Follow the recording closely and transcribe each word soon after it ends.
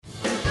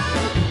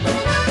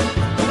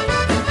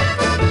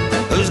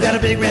got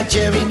a big red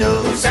cherry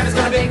nose. Santa's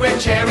got a big red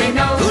cherry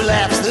nose. Who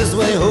laughs this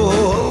way, ho,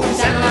 ho, ho.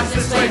 Santa laughs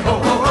this way, ho,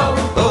 ho, ho.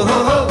 Ho,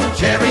 ho, ho,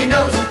 cherry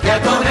nose,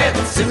 cap on head,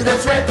 suit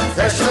that's red,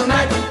 fresh all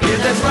night, yeah,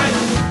 that's right.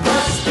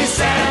 Must be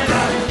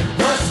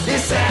Santa, must be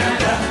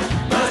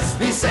Santa, must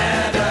be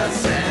Santa,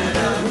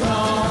 Santa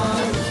Claus.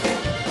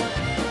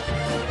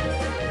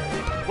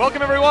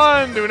 Welcome,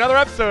 everyone, to another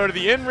episode of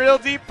the In Real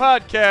Deep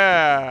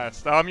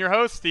podcast. I'm your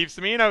host, Steve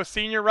Semino,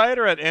 senior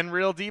writer at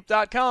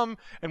InRealDeep.com,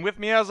 and with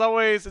me, as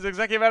always, is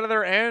executive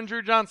editor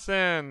Andrew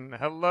Johnson.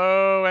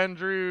 Hello,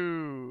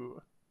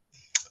 Andrew.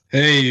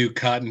 Hey, you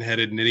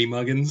cotton-headed nitty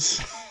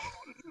muggins.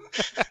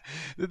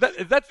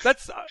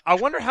 That's. I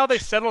wonder how they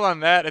settled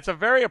on that. It's a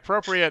very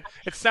appropriate.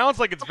 It sounds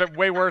like it's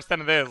way worse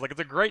than it is. Like, it's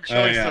a great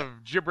choice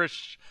of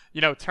gibberish,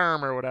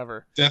 term or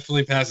whatever.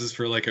 Definitely passes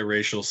for like a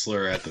racial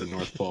slur at the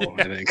North Pole,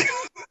 I think.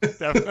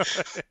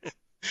 Definitely.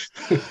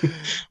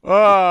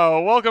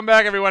 Oh, welcome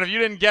back, everyone. If you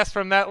didn't guess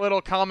from that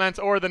little comment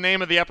or the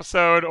name of the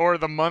episode or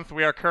the month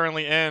we are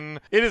currently in,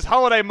 it is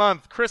holiday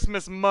month,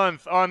 Christmas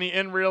month on the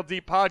In Real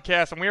Deep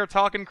podcast, and we are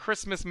talking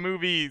Christmas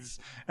movies.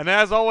 And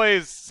as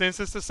always, since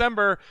it's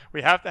December,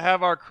 we have to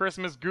have our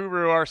Christmas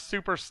guru, our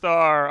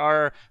superstar,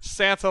 our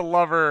Santa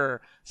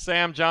lover,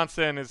 Sam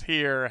Johnson is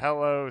here.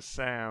 Hello,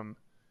 Sam.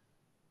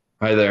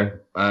 Hi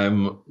there.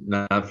 I'm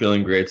not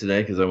feeling great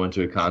today because I went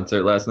to a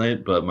concert last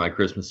night, but my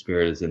Christmas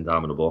spirit is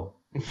indomitable.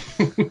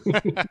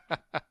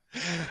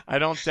 I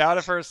don't doubt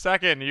it for a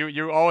second.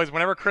 You always,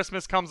 whenever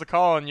Christmas comes a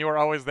call, and you are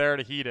always there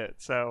to heed it.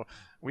 So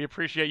we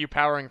appreciate you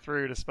powering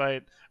through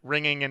despite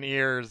ringing in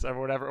ears or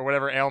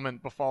whatever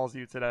ailment befalls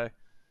you today.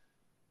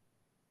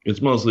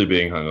 It's mostly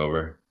being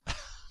hungover.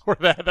 Or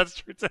that's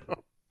true too.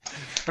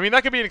 I mean,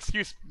 that could be an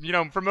excuse,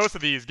 for most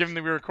of these, given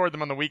that we record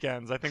them on the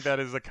weekends. I think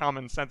that is a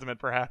common sentiment,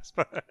 perhaps.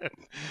 But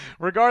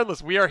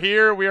regardless, we are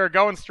here, we are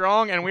going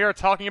strong, and we are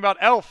talking about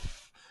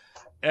Elf.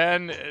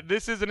 And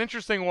this is an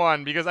interesting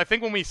one because I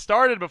think when we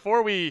started,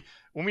 when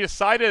we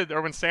decided,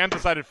 or when Sam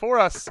decided for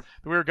us that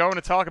we were going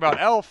to talk about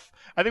Elf,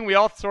 I think we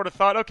all sort of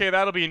thought, okay,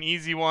 that'll be an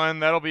easy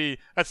one.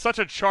 That's such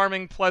a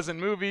charming,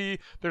 pleasant movie.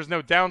 There's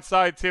no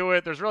downside to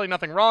it. There's really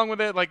nothing wrong with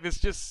it. Like,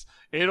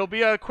 it'll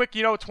be a quick,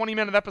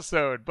 20-minute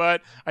episode.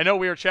 But I know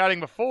we were chatting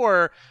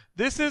before.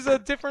 It's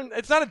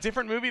not a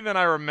different movie than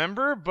I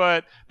remember,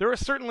 but there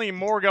was certainly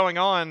more going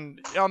on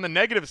the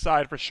negative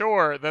side for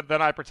sure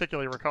than I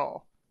particularly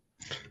recall.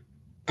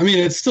 I mean,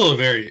 it's still a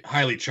very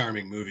highly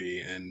charming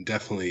movie and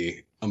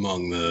definitely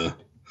among the,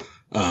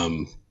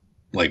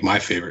 my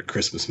favorite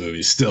Christmas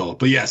movies still.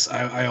 But yes,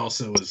 I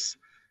also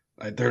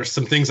there are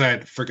some things I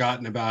had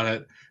forgotten about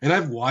it. And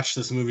I've watched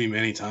this movie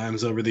many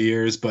times over the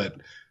years,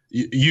 but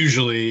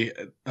usually,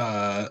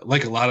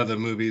 like a lot of the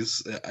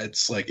movies,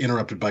 it's like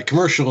interrupted by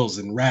commercials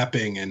and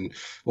rapping and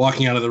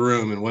walking out of the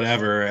room and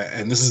whatever.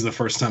 And this is the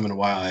first time in a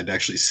while I'd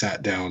actually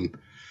sat down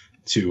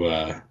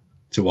to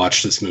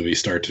watch this movie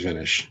start to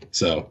finish.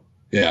 So,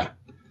 yeah.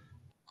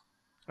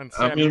 And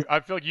Sam, I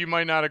feel like you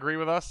might not agree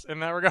with us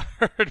in that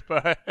regard,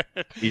 but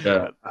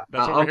yeah,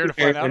 that's what we're here to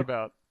find out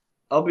about.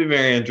 I'll be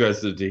very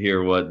interested to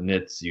hear what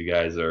nits you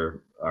guys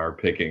are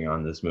picking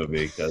on this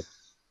movie, because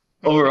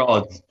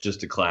overall it's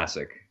just a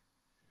classic.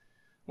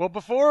 Well,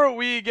 before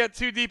we get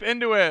too deep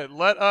into it,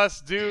 let us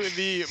do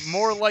the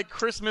more like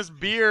Christmas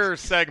beer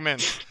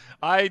segment.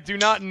 I do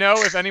not know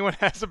if anyone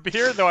has a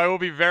beer, though I will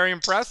be very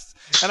impressed,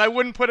 and I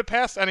wouldn't put it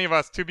past any of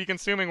us to be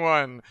consuming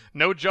one.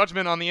 No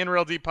judgment on the In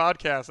Real Deep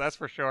podcast, that's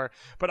for sure.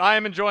 But I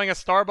am enjoying a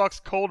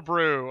Starbucks cold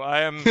brew.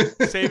 I am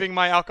saving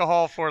my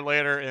alcohol for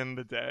later in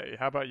the day.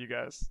 How about you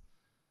guys?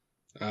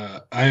 I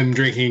am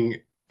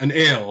drinking an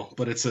ale,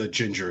 but it's a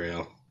ginger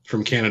ale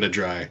from Canada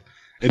Dry.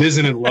 It is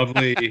in a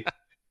lovely,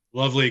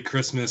 lovely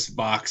Christmas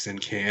box and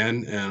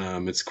can,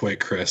 and it's quite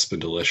crisp and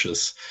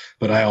delicious.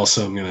 But I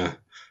also am gonna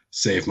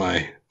save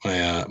my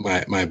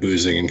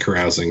boozing and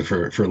carousing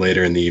for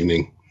later in the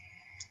evening.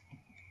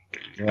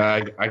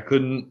 Yeah, I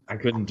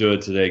couldn't do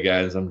it today,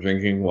 guys. I'm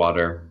drinking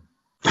water.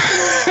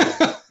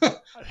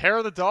 Hair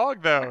of the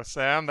dog, though,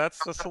 Sam.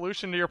 That's the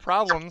solution to your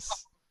problems.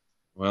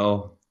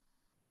 Well,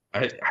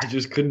 I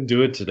just couldn't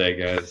do it today,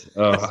 guys.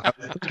 I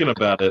was thinking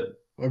about it.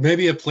 Or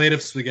maybe a plate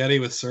of spaghetti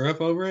with syrup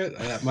over it.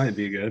 That might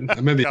be good.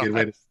 That might be a good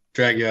way to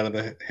drag you out of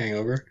the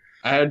hangover.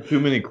 I had too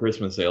many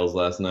Christmas ales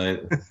last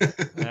night.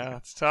 Yeah,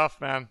 it's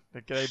tough, man.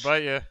 They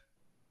bite you.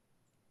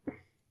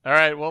 All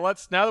right, well,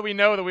 now that we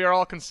know that we are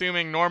all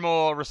consuming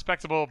normal,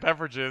 respectable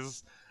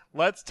beverages,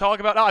 let's talk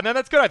about... Oh, and then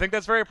that's good. I think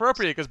that's very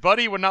appropriate, because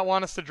Buddy would not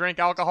want us to drink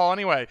alcohol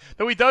anyway.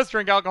 Though he does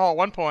drink alcohol at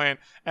one point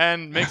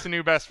and makes a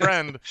new best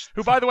friend,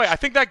 who, by the way, I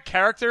think that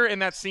character in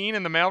that scene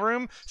in the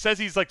mailroom says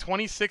he's like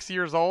 26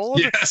 years old.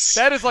 Yes.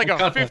 That is like a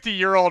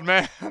 50-year-old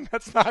man.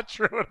 That's not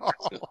true at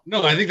all.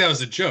 No, I think that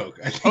was a joke.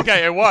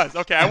 Okay, it was.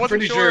 Okay, I wasn't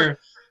pretty sure.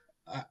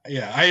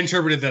 Yeah, I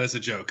interpreted that as a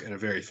joke, and a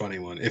very funny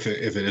one, if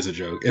it is a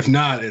joke. If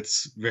not,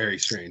 it's very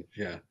strange,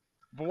 yeah.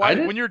 But why,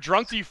 when you're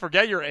drunk, do you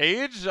forget your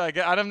age?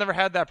 I've never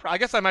had that. I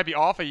guess I might be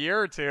off a year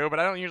or two, but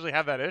I don't usually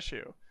have that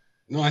issue.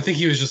 No, I think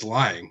he was just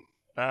lying.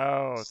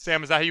 Oh,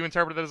 Sam, is that how you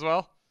interpreted it as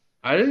well?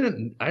 I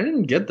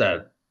didn't get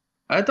that.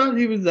 I thought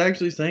he was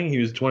actually saying he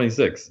was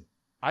 26.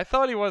 I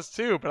thought he was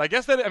too, but I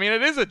guess that, I mean,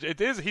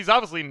 it is. He's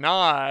obviously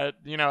not,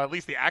 at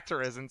least the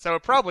actor isn't, so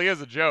it probably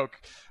is a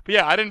joke. But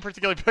yeah, I didn't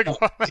particularly pick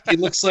up on that. He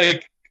looks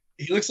like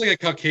a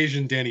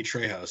Caucasian Danny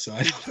Trejo. So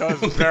He does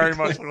very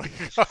much look like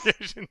a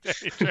Caucasian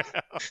Danny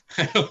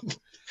Trejo.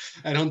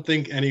 I don't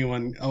think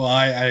anyone. Oh,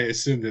 I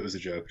assumed it was a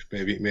joke.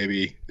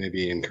 Maybe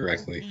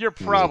incorrectly. You're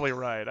probably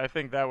right. I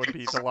think that would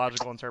be the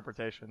logical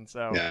interpretation.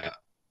 So Yeah.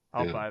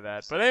 I'll Yeah. buy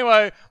that. But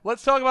anyway,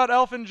 let's talk about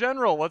Elf in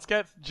general. Let's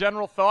get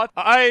general thoughts.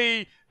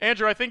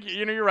 Andrew, I think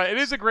you're right. It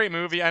is a great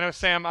movie. I know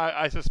Sam,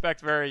 I suspect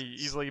very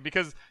easily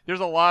because there's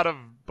a lot of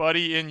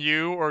Buddy in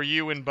you or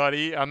you in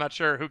Buddy. I'm not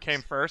sure who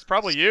came first.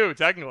 Probably you,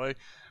 technically.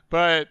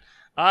 But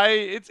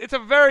it's a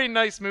very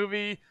nice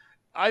movie.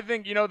 I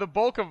think, the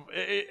bulk of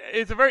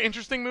it's a very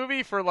interesting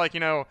movie for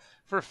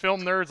for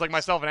film nerds like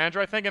myself and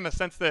Andrew, I think, in the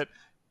sense that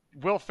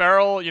Will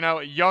Ferrell,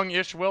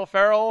 young-ish Will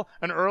Ferrell,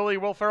 an early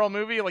Will Ferrell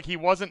movie, like he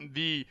wasn't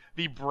the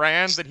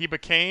brand that he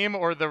became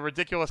or the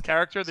ridiculous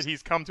character that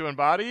he's come to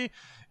embody.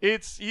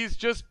 He's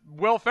just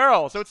Will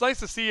Ferrell. So it's nice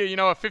to see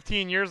a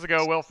 15 years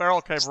ago Will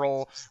Ferrell type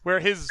role where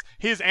his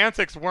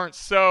antics weren't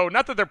so,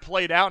 not that they're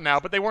played out now,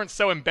 but they weren't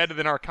so embedded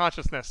in our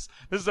consciousness.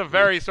 This is a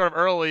very sort of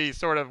early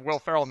sort of Will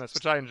Ferrellness,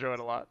 which I enjoyed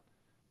a lot.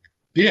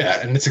 Yeah,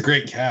 and it's a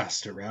great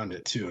cast around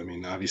it too. I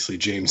mean, obviously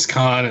James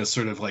Caan is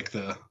sort of like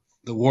the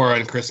War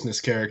on Christmas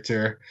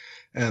character,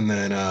 and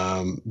then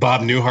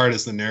Bob Newhart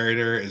as the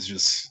narrator is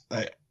just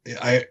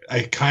I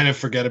kind of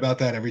forget about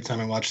that every time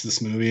I watch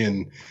this movie,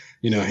 and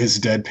his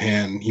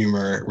deadpan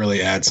humor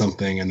really adds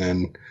something. And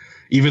then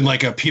even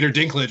like a Peter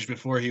Dinklage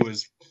before he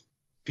was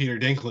Peter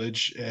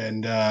Dinklage,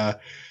 and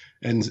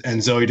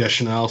Zooey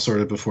Deschanel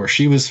sort of before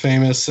she was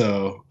famous.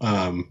 So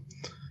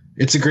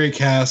it's a great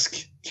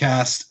cast.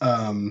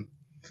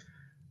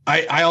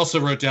 I also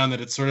wrote down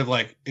that it's sort of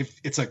like if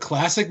it's a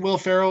classic Will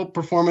Ferrell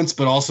performance,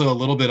 but also a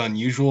little bit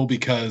unusual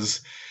because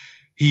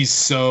there's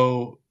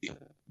so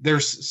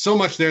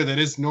much there that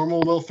is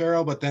normal Will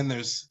Ferrell, but then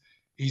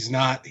he's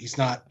not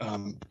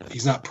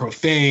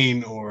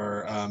profane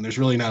or there's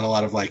really not a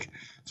lot of like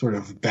sort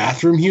of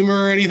bathroom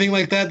humor or anything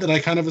like that I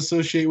kind of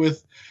associate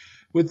with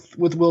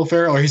Will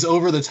Ferrell, or he's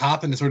over the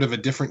top in sort of a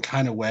different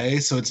kind of way.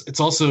 So it's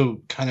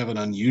also kind of an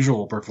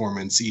unusual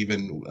performance,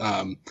 even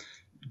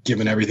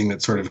given everything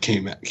that sort of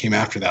came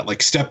after that.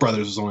 Like Step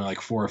Brothers was only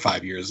like 4 or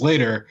 5 years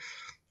later.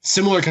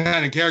 Similar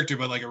kind of character,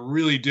 but like a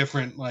really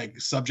different like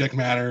subject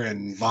matter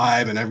and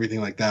vibe and everything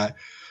like that.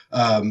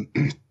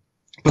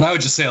 But I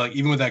would just say, like,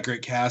 even with that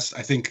great cast,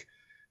 I think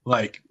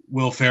like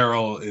Will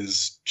Ferrell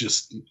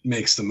just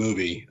makes the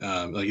movie.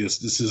 Like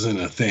this isn't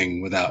a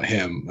thing without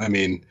him. I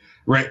mean,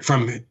 right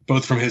from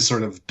his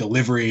sort of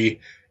delivery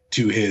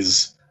to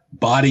his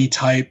body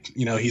type,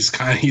 he is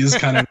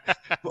kind of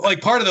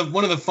like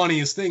one of the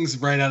funniest things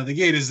right out of the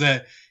gate is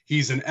that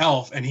he's an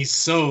elf and he's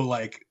so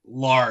like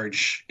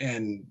large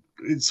and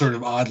it's sort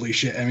of oddly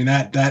shit. I mean,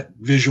 that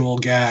visual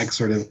gag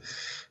sort of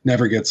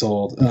never gets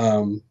old.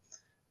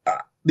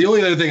 The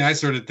only other thing I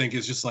sort of think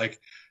is just like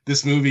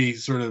this movie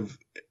sort of,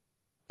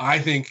 I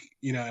think,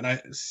 and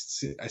I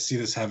see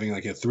this having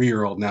like a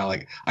 3-year-old now,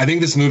 like I think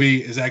this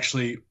movie is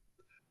actually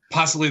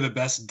possibly the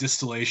best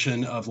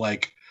distillation of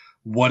like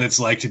what it's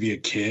like to be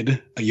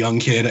a young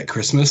kid at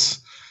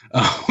Christmas.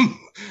 And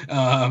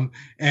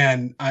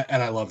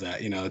I love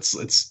that,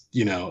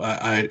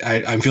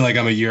 I feel like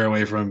I'm a year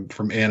away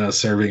from Anna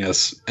serving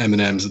us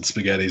M&Ms and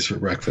spaghettis for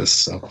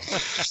breakfast.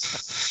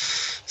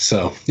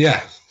 So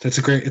yeah, it's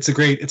a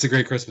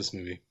great Christmas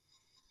movie.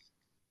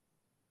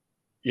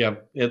 Yeah,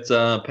 it's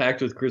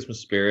packed with Christmas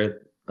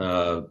spirit,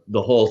 the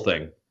whole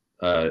thing,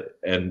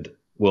 and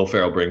Will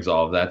Ferrell brings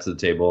all of that to the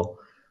table.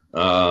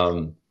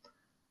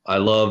 I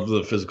love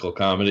the physical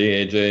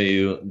comedy.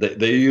 AJ,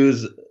 they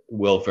use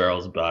Will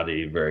Ferrell's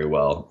body very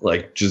well.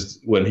 Like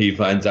just when he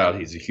finds out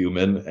he's a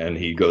human and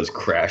he goes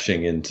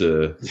crashing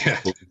into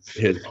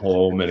his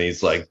home and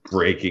he's like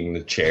breaking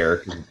the chair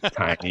 'cause it's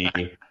tiny,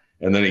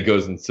 and then he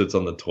goes and sits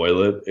on the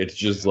toilet. It's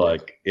just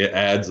like it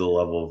adds a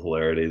level of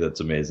hilarity that's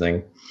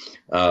amazing.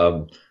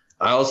 I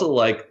also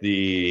like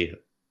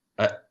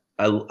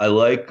I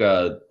like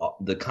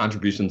the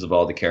contributions of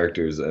all the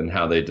characters and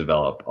how they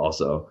develop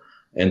also.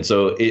 And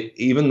so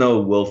even though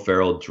Will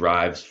Ferrell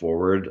drives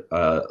forward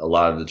a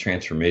lot of the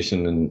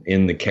transformation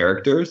in the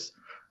characters,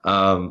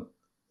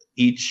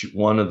 each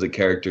one of the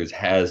characters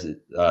has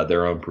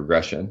their own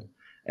progression.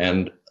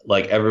 And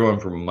like everyone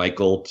from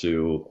Michael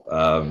to,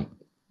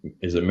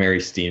 is it Mary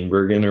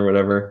Steenburgen or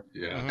whatever?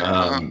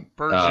 Yeah.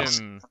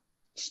 Burgeon.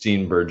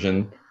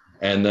 Steenburgen.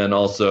 And then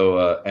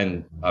also,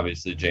 and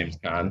obviously James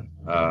Caan.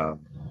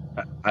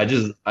 I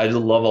just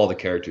love all the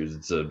characters.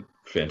 It's a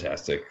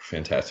fantastic,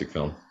 fantastic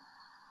film.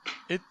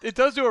 It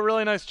does do a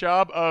really nice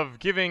job of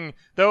giving,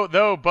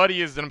 though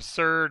Buddy is an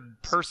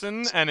absurd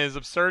person and is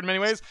absurd in many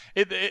ways,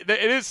 it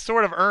is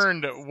sort of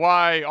earned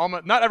why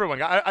almost not everyone.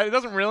 It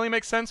doesn't really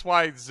make sense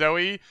why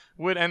Zoe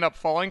would end up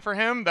falling for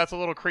him. That's a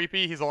little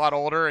creepy. He's a lot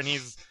older and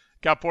he's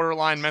got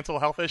borderline mental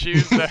health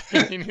issues that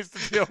he needs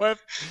to deal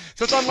with.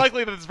 So it's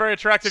unlikely that this very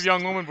attractive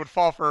young woman would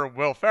fall for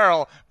Will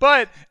Ferrell.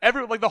 But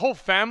the whole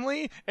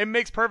family, it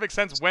makes perfect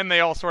sense when they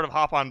all sort of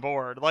hop on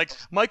board. Like,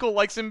 Michael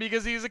likes him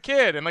because he's a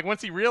kid, and like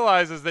once he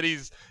realizes that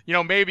he's,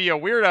 maybe a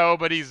weirdo,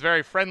 but he's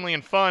very friendly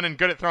and fun and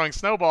good at throwing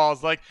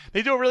snowballs, like,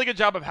 they do a really good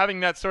job of having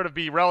that sort of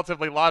be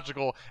relatively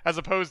logical, as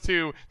opposed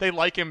to they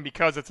like him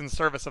because it's in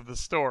service of the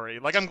story.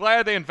 Like, I'm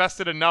glad they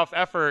invested enough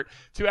effort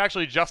to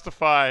actually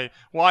justify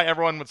why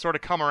everyone would sort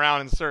of come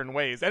around in certain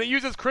ways. And it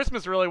uses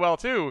Christmas really well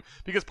too,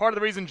 because part of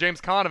the reason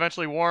James Caan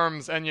eventually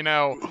warms and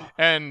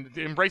and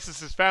embraces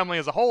his family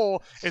as a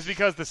whole is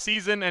because the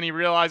season, and he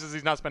realizes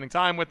he's not spending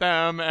time with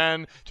them,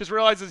 and just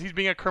realizes he's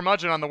being a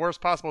curmudgeon on the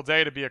worst possible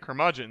day to be a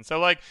curmudgeon. So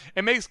like,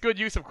 it makes good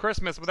use of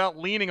Christmas without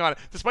leaning on it.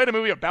 Despite a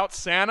movie about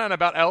Santa and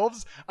about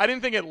elves, I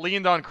didn't think it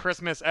leaned on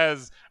Christmas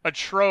as a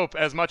trope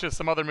as much as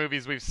some other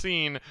movies we've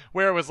seen,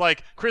 where it was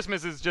like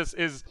Christmas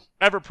is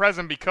ever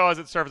present because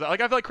it serves that.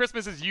 Like, I feel like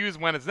Christmas is used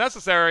when it's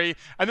necessary,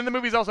 and then the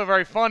movie's also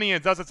very funny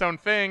and does its own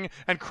thing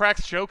and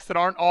cracks jokes that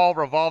aren't all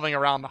revolving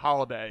around the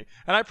holiday.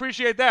 And I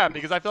appreciate that,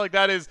 because I feel like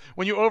that is,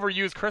 when you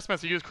overuse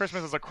Christmas or use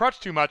Christmas as a crutch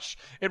too much,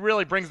 it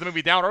really brings the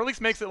movie down, or at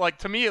least makes it, like,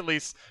 to me at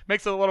least,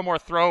 makes it a little more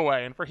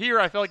throwaway. And for here,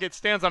 I feel like it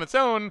stands on its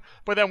own,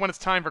 but then when it's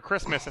time for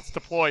Christmas, it's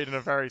deployed in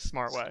a very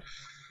smart way.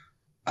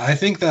 I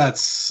didn't think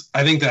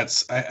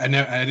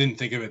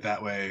of it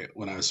that way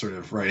when I was sort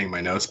of writing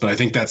my notes, but I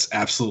think that's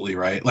absolutely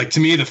right. Like, to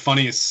me, the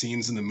funniest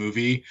scenes in the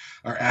movie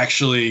are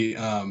actually,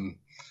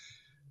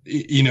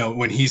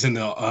 when he's in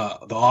the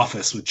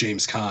office with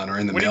James Caan, or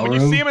in the mailroom.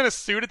 When you see him in a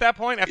suit at that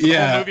point, after the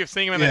whole movie of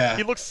seeing him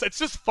he looks, it's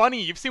just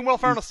funny. You've seen Will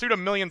Ferrell in a suit a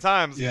million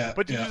times,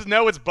 but you just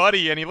know it's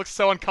Buddy, and he looks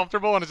so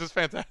uncomfortable, and it's just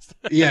fantastic.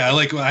 Yeah,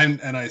 like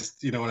when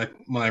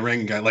I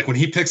rang a guy, like when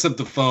he picks up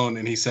the phone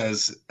and he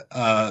says,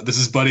 "This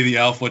is Buddy the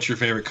Elf. What's your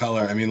favorite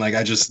color?" I mean, like,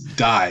 I just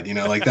died,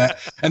 like that.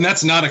 And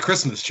that's not a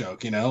Christmas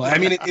joke, I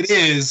mean, it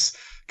is,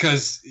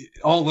 because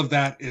all of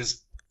that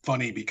is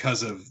funny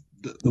because of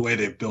the way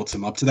they've built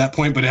him up to that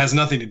point, but it has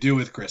nothing to do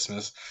with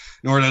Christmas,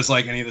 nor does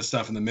like any of the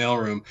stuff in the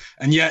mailroom.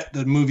 And yet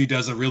the movie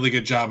does a really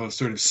good job of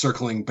sort of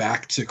circling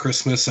back to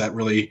Christmas at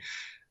really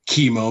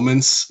key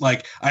moments.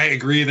 Like, I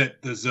agree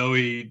that the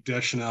Zooey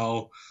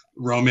Deschanel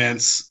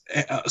romance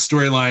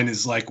storyline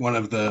is like one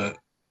of the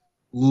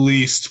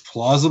least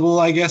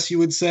plausible, I guess you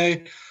would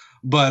say.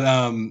 But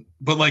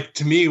like,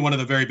 to me, one of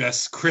the very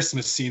best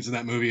Christmas scenes in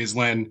that movie is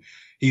when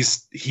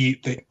he's a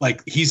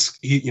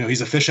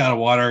fish out of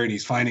water, and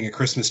he's finding a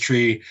Christmas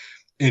tree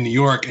in New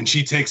York, and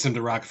she takes him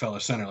to Rockefeller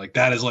Center. Like,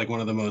 that is like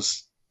one of the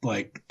most,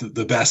 like,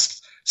 the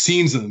best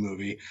scenes in the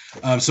movie.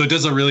 So it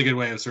does a really good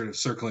way of sort of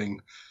circling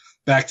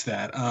back to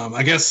that.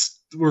 I guess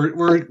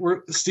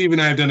we're Steve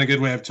and I have done a good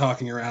way of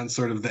talking around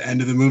sort of the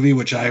end of the movie,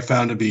 which I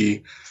found to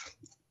be,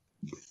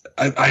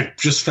 I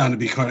just found to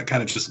be kind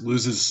of just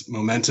loses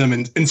momentum,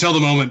 and until the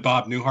moment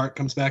Bob Newhart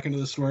comes back into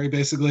the story,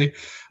 basically.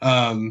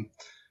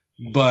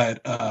 But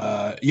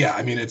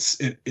I mean, I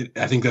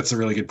think that's a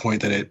really good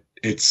point, that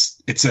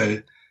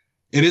it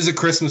is a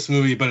Christmas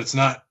movie, but it's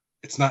not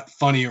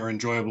funny or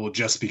enjoyable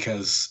just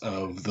because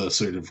of the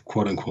sort of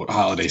quote unquote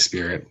holiday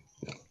spirit.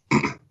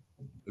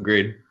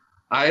 Agreed.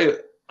 I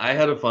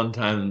had a fun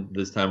time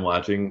this time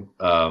watching.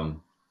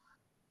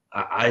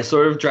 I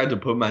sort of tried to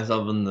put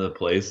myself in the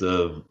place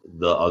of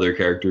the other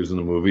characters in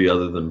the movie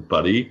other than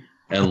Buddy,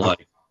 and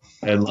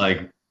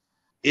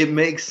it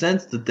makes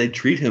sense that they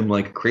treat him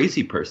like a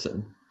crazy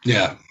person.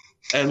 Yeah.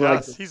 And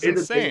yes, he's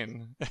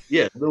insane.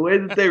 The way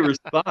that they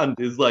respond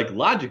is like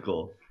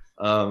logical,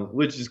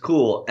 which is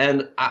cool.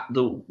 And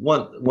the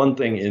one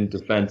thing in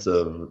defense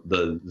of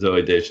the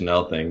Zooey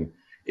Deschanel thing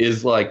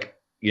is, like,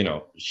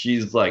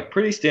 she's like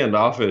pretty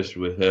standoffish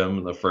with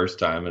him the first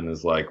time, and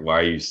is like, "Why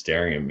are you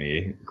staring at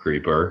me,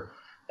 creeper?"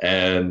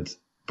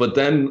 But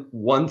then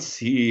once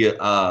he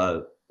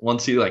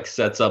like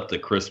sets up the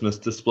Christmas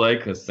display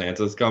because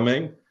Santa's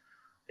coming,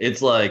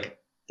 it's like,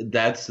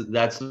 that's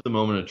the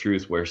moment of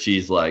truth where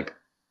she's like,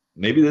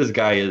 maybe this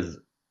guy is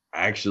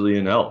actually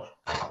an elf.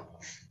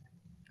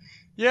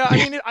 Yeah, I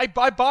mean, I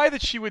buy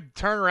that she would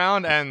turn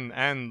around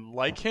and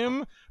like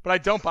him, but I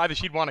don't buy that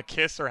she'd want to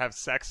kiss or have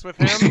sex with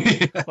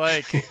him.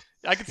 Like,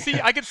 I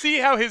could see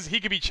how he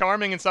could be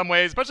charming in some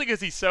ways, especially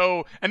because he's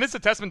so, and this is a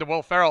testament to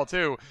Will Ferrell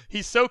too,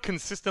 he's so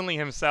consistently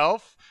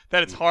himself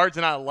that it's hard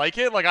to not like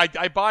it. Like,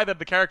 I buy that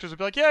the characters would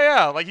be like,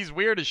 yeah, like, he's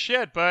weird as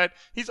shit, but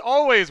he's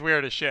always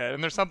weird as shit,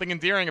 and there's something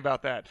endearing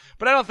about that.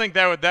 But I don't think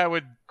that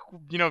would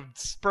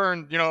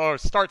spurn, or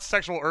start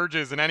sexual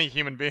urges in any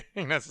human being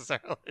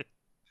necessarily.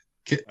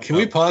 Can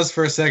we pause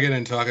for a second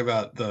and talk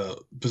about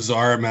the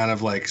bizarre amount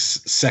of like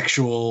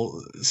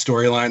sexual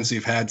storylines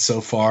we've had so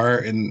far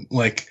in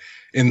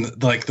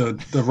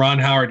the Ron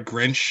Howard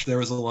Grinch? There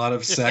was a lot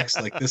of sex.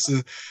 Like, this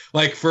is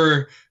like,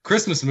 for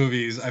Christmas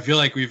movies, I feel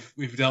like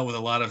we've dealt with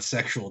a lot of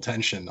sexual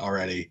tension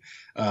already.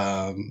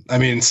 I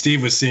mean,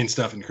 Steve was seeing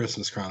stuff in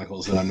Christmas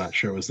Chronicles that I'm not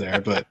sure was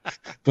there, but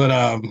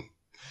and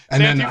Sam,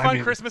 then do you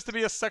find Christmas to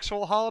be a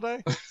sexual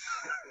holiday?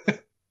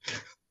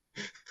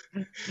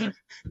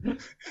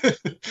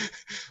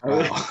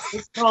 Wow.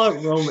 Let's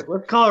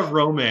call it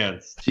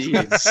romance.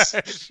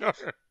 Jeez. Sure.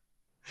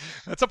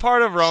 That's a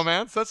part of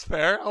romance. That's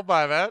fair. I'll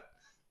buy that.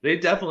 They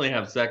definitely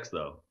have sex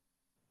though.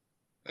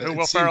 Who, It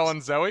Will seems- Ferrell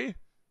and Zoe?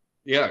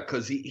 Yeah,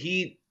 because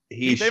he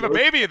They have a shows-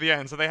 baby at the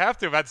end, so they have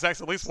to have had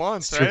sex at least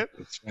once, That's true. right?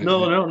 That's right.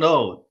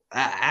 No.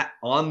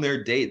 On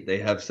their date, they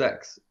have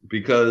sex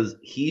because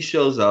he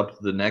shows up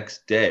the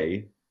next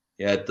day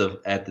at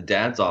the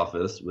dad's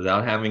office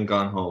without having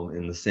gone home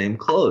in the same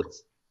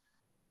clothes.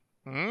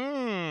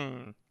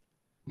 Mm.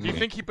 Do you Hmm.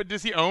 think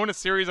does he own a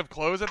series of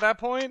clothes at that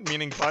point,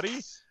 meaning Buddy,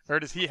 or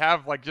does he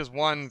have like just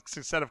one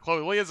set of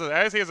clothes? Well,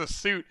 I guess he has a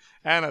suit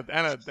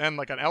and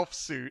like an elf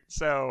suit,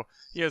 so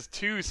he has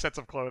two sets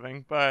of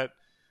clothing. But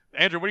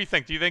Andrew, what do you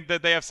think? Do you think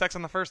that they have sex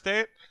on the first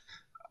date?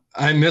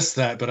 I missed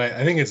that, but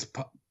I think it's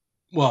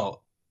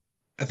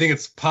I think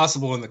it's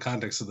possible in the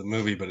context of the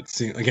movie, but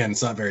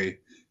it's not very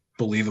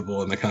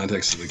believable in the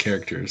context of the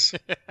characters.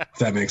 If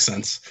that makes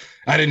sense.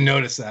 I didn't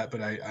notice that, but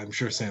I'm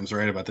sure Sam's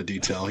right about the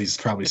detail. He's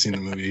probably seen the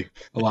movie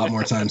a lot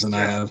more times than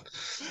I have.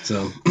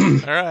 So All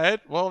right.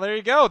 Well, there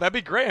you go. That'd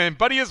be great. And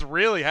Buddy is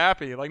really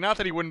happy. Like, not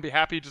that he wouldn't be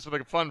happy just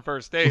with a fun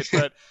first date,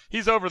 but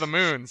he's over the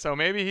moon. So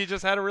maybe he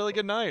just had a really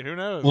good night. Who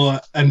knows?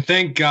 well, and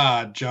thank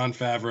God Jon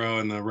Favreau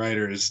and the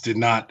writers did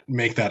not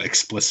make that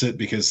explicit,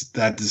 because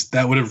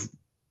that would have,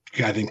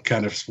 I think,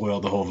 kind of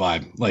spoiled the whole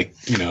vibe. Like,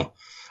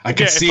 I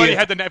could yeah, see if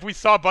Buddy it. if we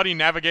saw Buddy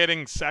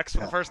navigating sex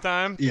for the first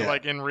time, Yeah.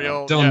 like in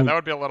real, Don't- that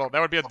would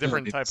be a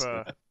different need to type see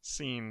of that.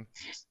 scene.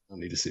 I don't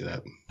need to see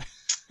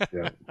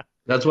that.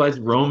 That's why it's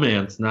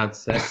romance, not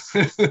sex.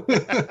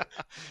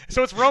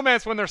 So it's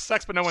romance when there's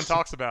sex, but no one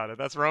talks about it.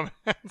 That's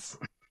romance.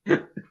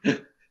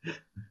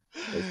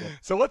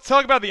 So let's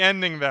talk about the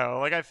ending, though.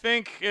 Like, I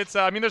think it's,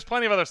 there's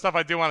plenty of other stuff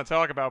I do want to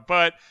talk about,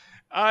 but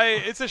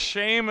it's a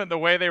shame the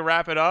way they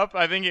wrap it up.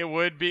 I think it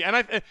would be,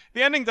 and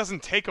the ending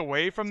doesn't take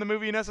away from the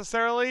movie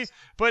necessarily,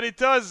 but it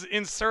does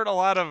insert a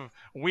lot of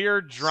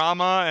weird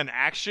drama and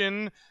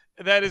action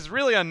that is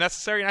really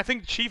unnecessary. And I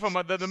think, Chief,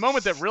 the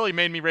moment that really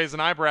made me raise an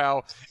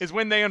eyebrow is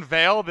when they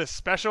unveil this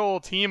special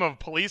team of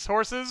police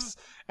horses,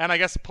 and I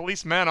guess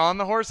policemen on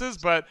the horses,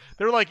 but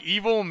they're like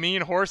evil,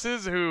 mean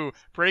horses who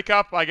break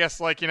up, I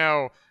guess, like,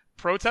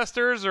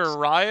 protesters or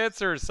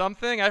riots or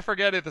something. I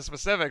forget the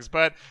specifics,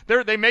 but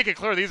they make it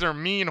clear these are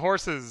mean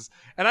horses.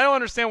 And I don't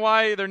understand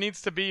why there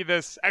needs to be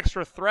this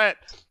extra threat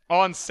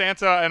on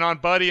Santa and on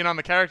Buddy and on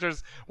the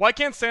characters. Why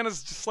can't Santa's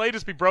sleigh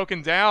just be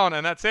broken down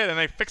and that's it, and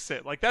they fix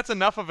it? Like, that's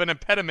enough of an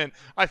impediment,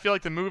 I feel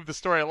like, to move the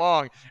story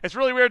along. It's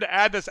really weird to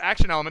add this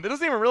action element that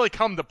doesn't even really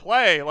come to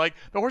play. Like,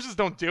 the horses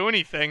don't do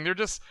anything. They're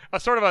just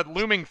a sort of a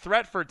looming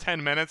threat for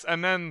 10 minutes,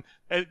 and then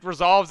it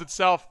resolves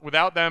itself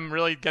without them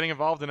really getting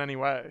involved in any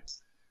way.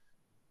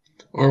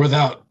 Or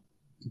without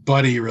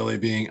Buddy really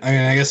being,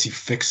 I guess he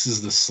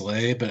fixes the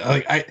sleigh, but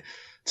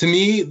to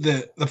me,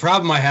 the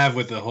problem I have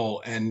with the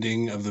whole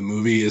ending of the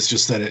movie is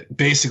just that it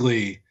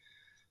basically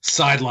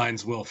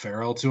sidelines Will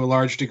Ferrell to a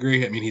large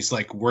degree. I mean, he's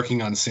like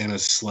working on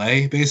Santa's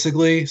sleigh,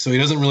 basically, so he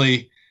doesn't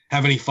really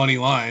have any funny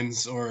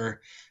lines or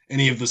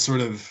any of the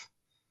sort of,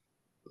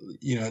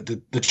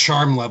 the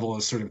charm level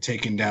is sort of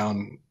taken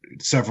down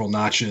several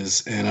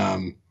notches.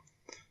 And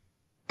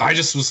I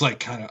just was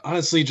like, I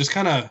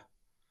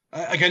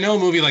know a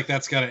movie like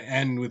that's got to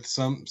end with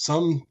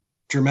some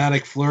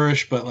dramatic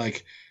flourish, but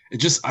like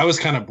I was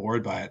kind of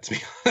bored by it, to be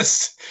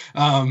honest.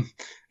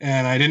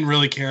 And I didn't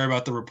really care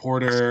about the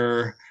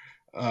reporter,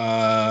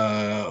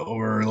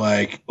 or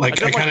like I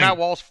did like Matt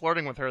Walsh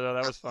flirting with her, though.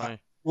 That was funny.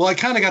 Well, I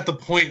kind of got the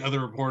point of the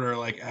reporter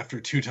like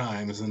after 2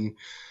 times, and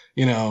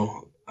I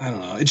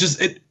don't know.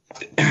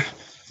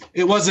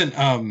 It wasn't.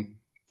 I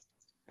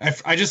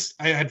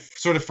had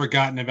sort of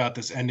forgotten about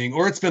this ending,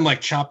 or it's been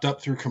like chopped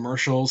up through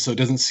commercials, so it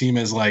doesn't seem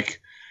as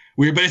like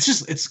weird, but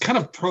it's kind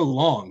of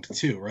prolonged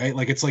too, right?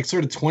 Like, it's like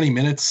sort of 20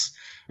 minutes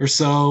or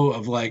so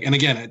of like, and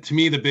again, to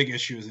me, the big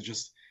issue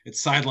is it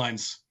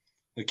sidelines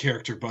the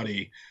character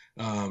Buddy.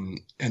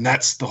 And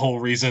that's the whole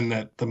reason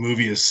that the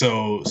movie is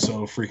so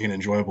freaking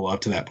enjoyable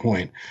up to that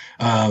point.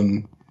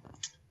 And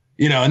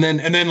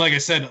then, like I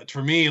said,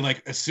 for me,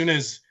 like, as soon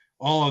as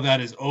all of that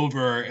is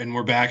over and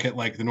we're back at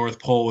like the North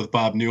Pole with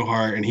Bob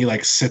Newhart, and he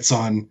like sits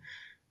on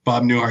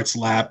Bob Newhart's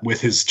lap with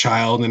his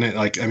child, and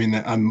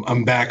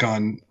I'm back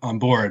on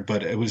board.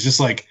 But it was just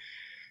like,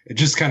 it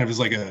just kind of is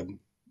like a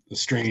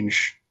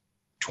strange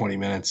 20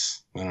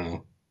 minutes. I don't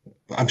know.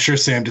 I'm sure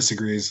Sam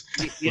disagrees.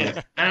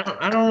 Yeah,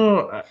 I don't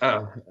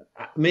know.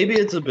 Maybe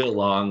it's a bit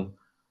long,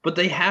 but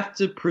they have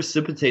to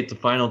precipitate the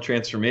final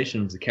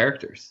transformation of the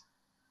characters.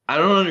 I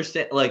don't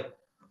understand. Like,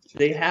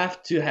 they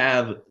have to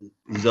have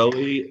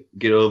Zoe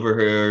get over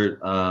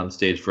her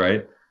stage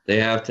fright. They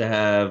have to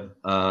have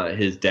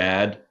his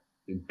dad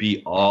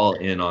be all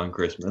in on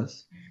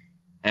Christmas.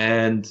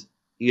 And,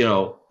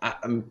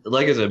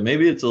 like I said,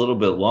 maybe it's a little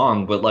bit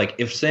long, but like,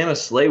 if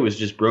Santa's sleigh was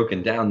just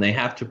broken down, they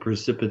have to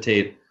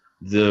precipitate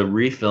the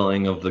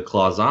refilling of the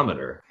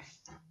clausometer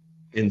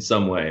in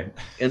some way.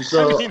 And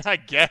so I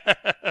guess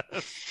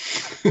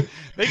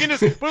They can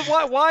just, but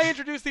why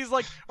introduce these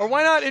or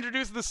why not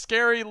introduce the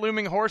scary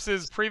looming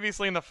horses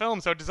previously in the film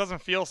so it just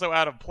doesn't feel so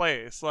out of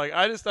place? Like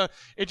I just,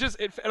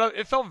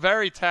 it felt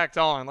very tacked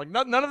on. Like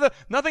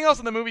nothing else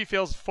in the movie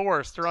feels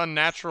forced or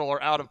unnatural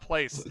or out of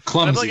place.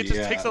 Clumsy. I feel like it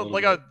just takes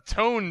a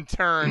tone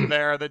turn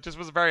there that just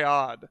was very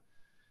odd.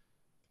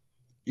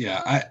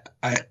 Yeah,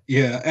 I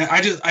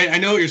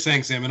know what you're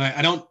saying, Sam, and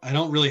I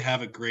don't really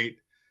have a great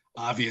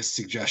obvious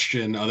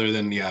suggestion other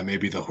than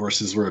maybe the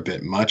horses were a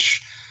bit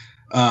much,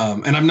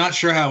 and I'm not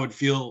sure how I would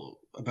feel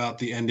about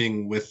the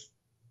ending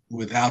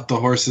without the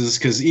horses,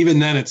 because even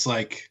then it's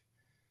like,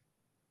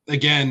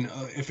 again,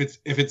 if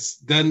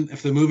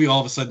the movie all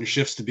of a sudden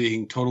shifts to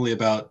being totally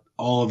about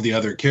all of the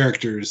other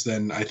characters,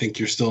 then I think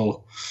you're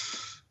still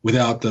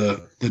without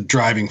the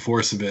driving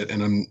force of it,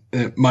 and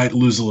it might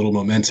lose a little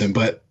momentum,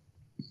 but.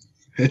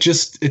 It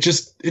just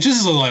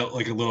is a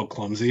little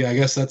clumsy. I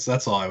guess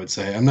that's all I would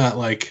say. I'm not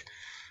like.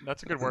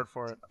 That's a good word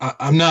for it.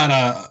 I'm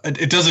not.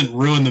 It doesn't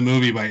ruin the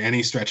movie by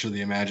any stretch of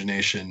the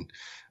imagination,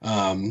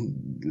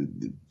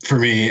 for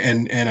me.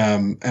 And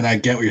I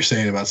get what you're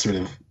saying about sort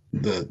of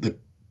the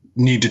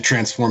need to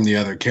transform the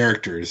other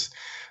characters,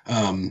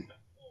 but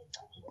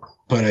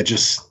I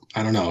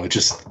don't know. I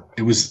just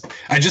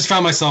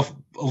found myself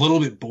a little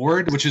bit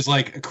bored, which is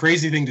like a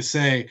crazy thing to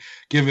say,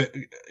 give it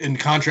in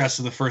contrast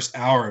to the first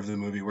hour of the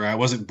movie where I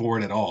wasn't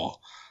bored at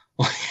all.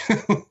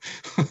 I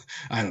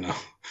don't know.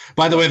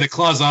 By the way, the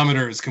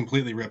clausometer is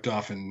completely ripped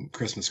off in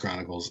Christmas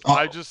Chronicles.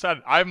 I just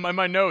said, I'm in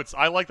my notes,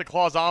 I like the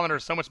clausometer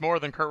so much more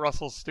than Kurt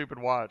Russell's stupid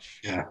watch.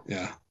 Yeah.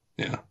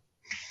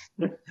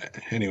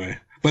 Anyway,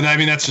 but I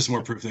mean, that's just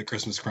more proof that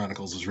Christmas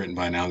Chronicles was written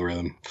by an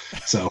algorithm.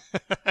 So.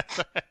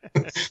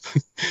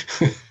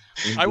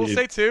 I will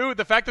say too,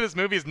 the fact that this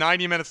movie is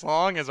 90 minutes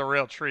long is a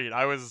real treat.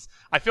 I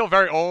feel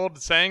very old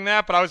saying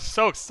that, but I was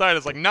so excited.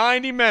 It's like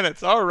 90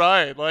 minutes. All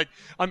right. Like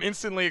I'm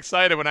instantly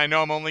excited when I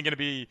know I'm only going to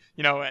be,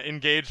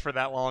 engaged for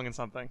that long in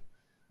something.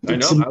 I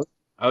know.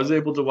 I was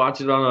able to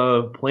watch it on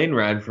a plane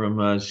ride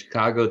from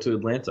Chicago to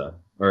Atlanta,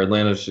 or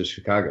Atlanta to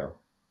Chicago.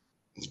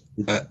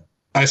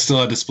 I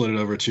still had to split it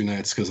over 2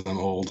 nights because I'm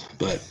old,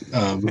 but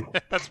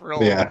that's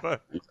real old,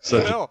 but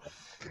still.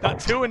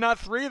 Not 2 and not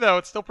 3 though.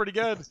 It's still pretty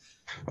good.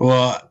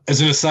 Well, as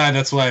an aside,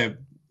 that's why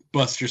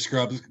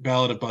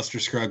Ballad of Buster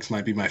Scruggs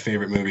might be my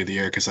favorite movie of the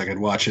year, because I could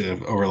watch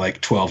it over like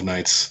 12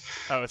 nights.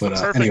 Oh, it's a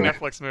perfect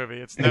Netflix movie.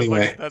 It's Netflix.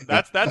 Anyway.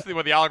 That's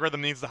what the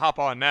algorithm needs to hop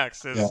on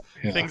next, is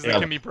things that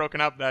can be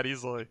broken up that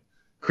easily.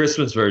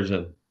 Christmas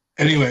version.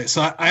 Anyway,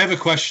 so I have a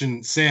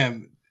question,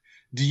 Sam.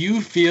 Do you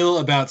feel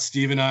about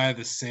Steve and I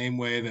the same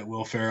way that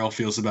Will Ferrell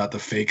feels about the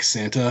fake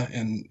Santa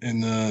in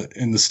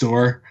the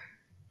store?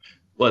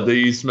 What, do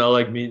you smell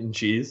like meat and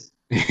cheese?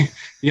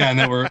 Yeah, and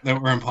that we're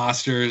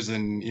imposters,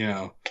 and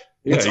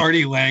it's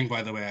Artie Lang,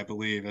 by the way, I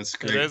believe. That's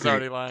great. It is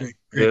Artie Lang.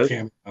 Great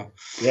cameo.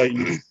 Yeah,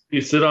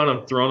 you sit on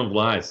a throne of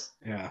lies.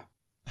 Yeah.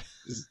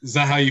 Is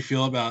that how you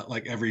feel about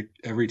like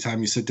every time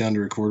you sit down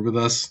to record with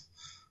us?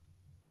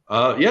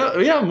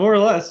 Yeah, more or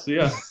less.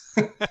 Yeah.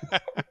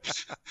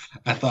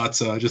 I thought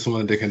so. I just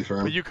wanted to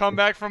confirm. But you come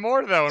back for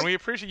more though, and we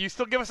appreciate you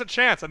still give us a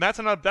chance, and that's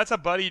a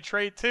Buddy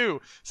trait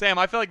too. Sam,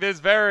 I feel like there's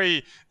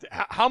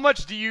how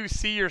much do you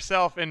see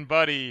yourself in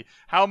Buddy?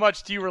 How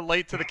much do you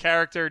relate to the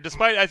character,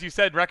 despite, as you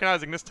said,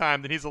 recognizing this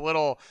time that he's a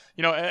little,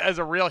 as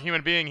a real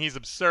human being, he's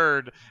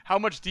absurd. How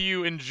much do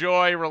you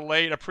enjoy,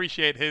 relate,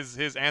 appreciate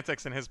his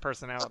antics and his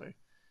personality?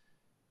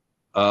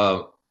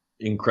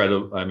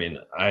 Incredible. I mean,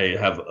 I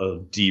have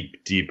a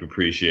deep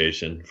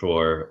appreciation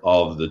for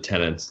all of the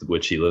tenets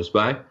which he lives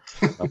by.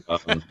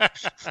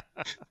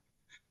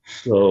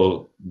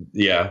 So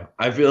yeah,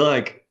 I feel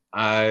like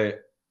I'm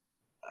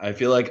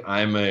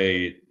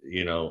a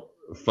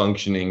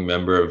functioning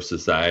member of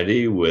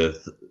society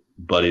with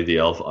Buddy the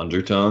Elf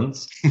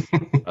undertones.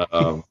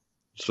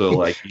 So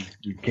like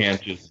you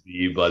can't just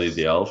be Buddy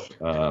the Elf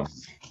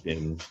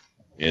in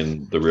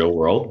the real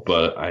world,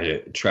 but I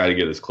try to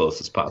get as close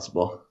as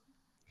possible.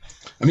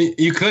 I mean,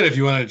 you could if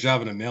you wanted a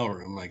job in a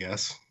mailroom, I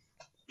guess.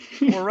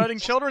 Or writing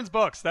children's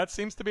books. That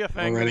seems to be a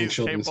thing that he's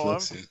capable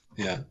of.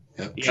 Yeah.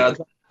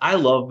 I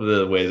love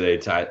the way they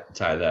tie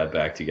that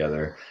back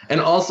together. And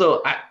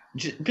also,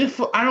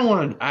 the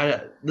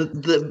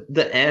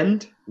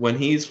end when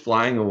he's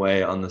flying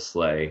away on the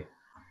sleigh,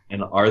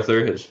 and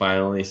Arthur has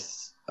finally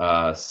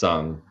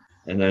sung,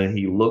 and then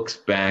he looks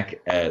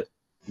back at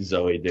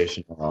Zooey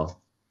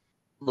Deschanel.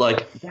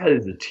 Like, that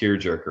is a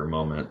tearjerker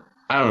moment.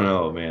 I don't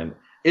know, man.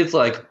 It's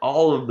like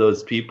all of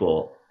those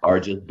people are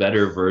just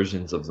better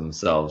versions of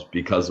themselves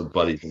because of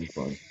Buddy's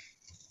influence.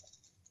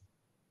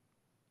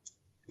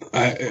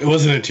 It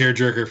wasn't a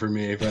tearjerker for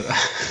me, but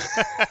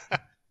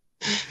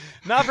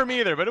not for me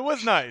either. But it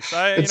was nice.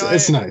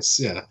 It's nice.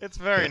 Yeah, it's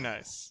very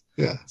nice.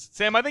 Yeah,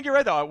 Sam, I think you're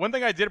right though. One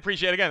thing I did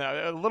appreciate, again,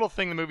 a little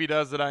thing the movie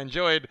does that I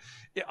enjoyed.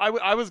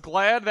 I was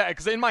glad that,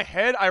 because in my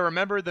head I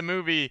remembered the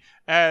movie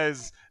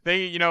as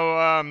they,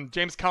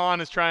 James Caan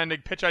is trying to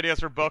pitch ideas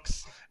for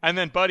books, and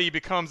then Buddy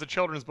becomes a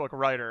children's book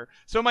writer.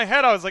 So in my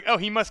head I was like, oh,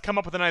 he must come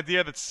up with an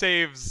idea that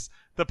saves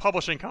the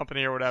publishing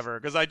company or whatever,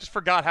 because I just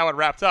forgot how it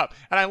wrapped up.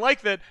 And I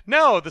like that.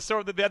 No, the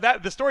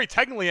story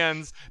technically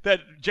ends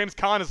that James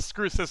Caan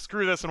says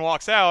screw this and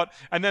walks out,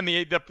 and then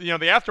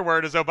the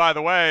afterword is, oh, by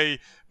the way,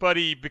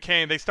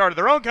 they started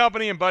their own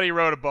company and Buddy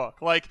wrote a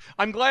book. Like,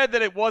 I'm glad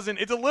that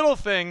it's a little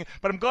thing,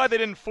 but I'm glad they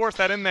didn't force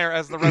that in there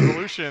as the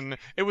resolution.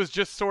 It was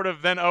just sort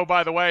of then, oh,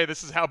 by the way,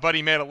 this is how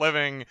Buddy made a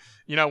living,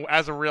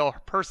 as a real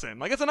person.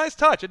 Like, it's a nice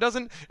touch. It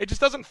just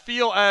doesn't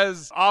feel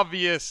as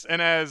obvious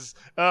and as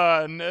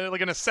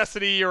like a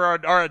necessity or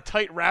a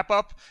tight wrap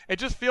up. It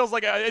just feels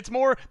like it's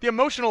more, the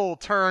emotional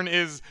turn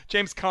is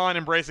James Caan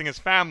embracing his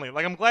family.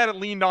 Like, I'm glad it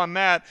leaned on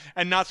that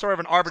and not sort of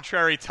an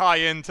arbitrary tie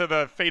in to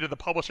the fate of the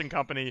publishing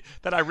company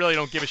that I really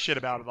don't give a shit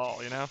about at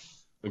all,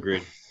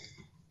 Agreed.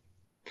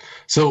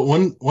 So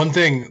one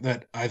thing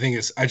that I think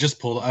is, I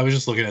was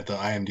just looking at the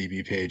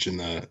IMDb page, and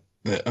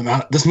the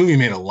amount, this movie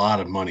made a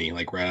lot of money,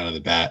 like right out of the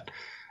bat.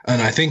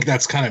 And I think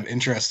that's kind of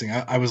interesting.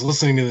 I was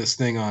listening to this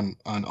thing on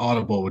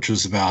Audible, which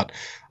was about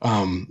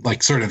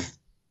like sort of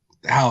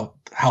how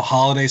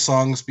holiday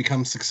songs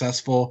become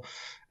successful.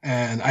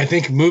 And I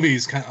think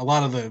movies, a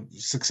lot of the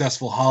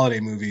successful holiday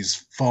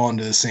movies fall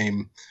into the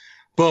same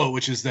boat,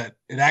 which is that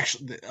it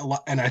actually,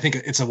 and I think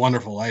It's a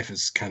Wonderful Life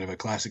is kind of a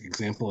classic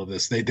example of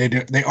this.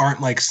 They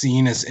aren't like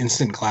seen as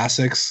instant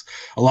classics.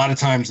 A lot of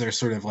times they're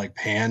sort of like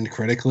panned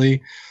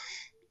critically.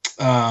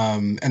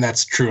 And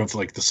that's true of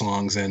like the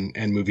songs and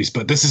movies.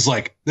 But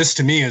this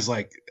to me is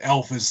like,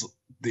 Elf is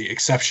the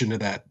exception to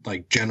that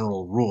like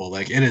general rule.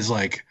 Like it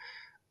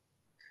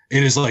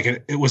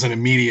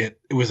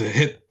was a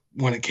hit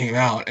when it came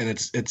out, and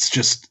it's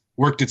just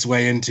worked its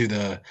way into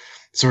the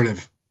sort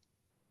of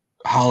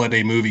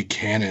holiday movie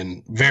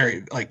canon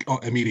very like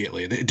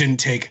immediately. It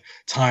didn't take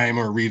time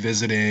or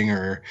revisiting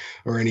or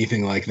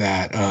anything like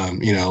that.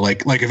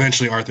 Like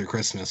eventually Arthur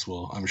Christmas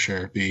will, I'm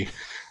sure, be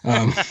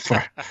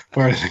part of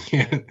the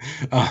canon.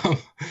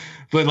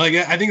 But like,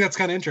 I think that's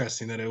kind of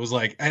interesting that it was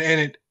like, and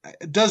it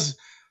does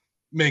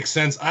make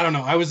sense. I don't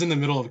know. I was in the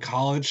middle of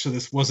college, so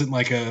this wasn't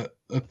like a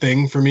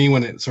thing for me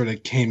when it sort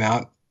of came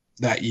out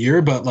that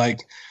year, but like,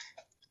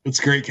 it's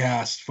great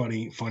cast,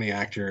 funny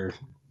actor.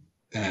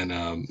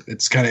 And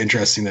it's kind of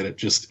interesting that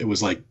it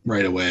was like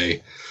right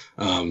away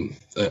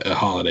a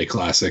holiday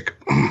classic.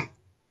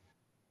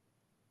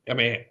 I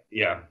mean,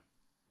 yeah,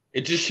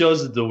 it just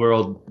shows that the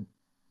world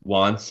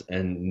wants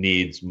and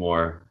needs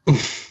more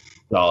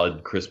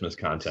solid Christmas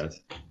content.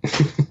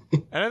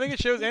 And I think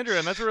it shows, Andrew,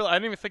 and I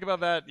didn't even think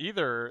about that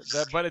either,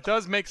 but it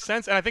does make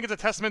sense, and I think it's a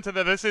testament to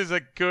that this is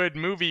a good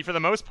movie for the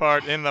most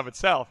part in and of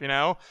itself, It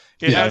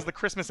has the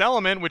Christmas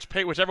element, which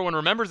everyone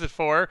remembers it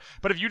for,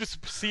 but if you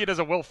just see it as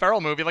a Will Ferrell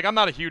movie, like, I'm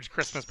not a huge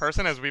Christmas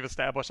person, as we've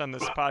established on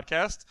this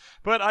podcast,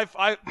 but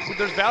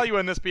there's value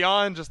in this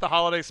beyond just the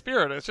holiday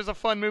spirit. It's just a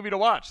fun movie to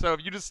watch. So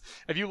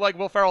if you like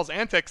Will Ferrell's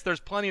antics, there's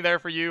plenty there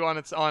for you on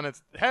its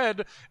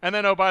head, and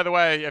then, oh, by the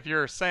way, if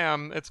you're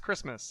Sam, it's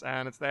Christmas,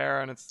 and it's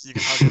there, and you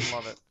can hug it and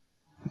love it.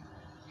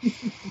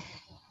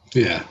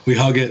 Yeah, we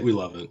hug it, we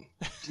love it.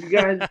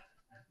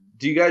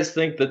 Do you guys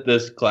think that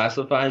this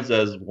classifies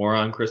as War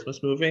on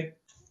Christmas movie?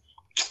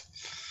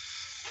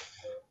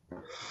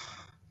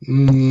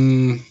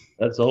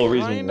 That's the whole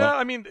reason. No,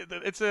 I mean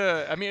it's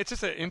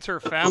just an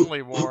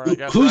inter-family war, I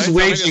guess. Who's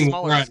right? waging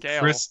war on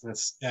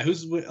Christmas? Yeah,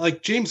 who's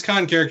like James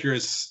Caan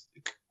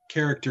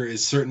character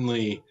is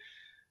certainly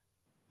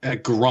a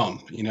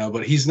grump,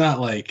 but he's not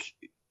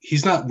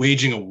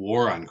waging a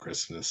war on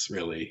Christmas,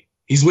 really.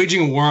 He's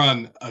waging a war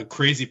on a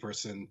crazy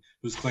person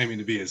who's claiming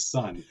to be his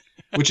son,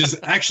 which is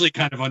actually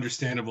kind of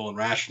understandable and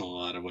rational in a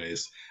lot of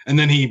ways. And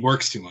then he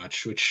works too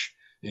much, which,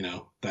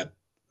 that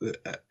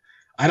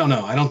I don't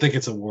know. I don't think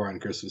it's a war on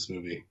Christmas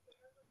movie,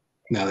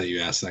 now that you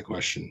asked that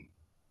question.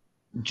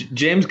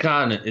 James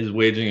Caan is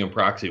waging a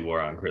proxy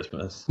war on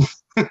Christmas.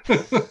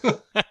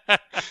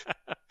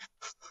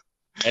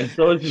 And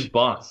so is his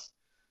boss,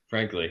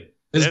 frankly.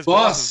 His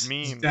boss is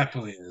mean.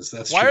 Definitely is.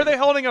 That's Why true. are they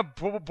holding a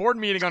board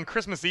meeting on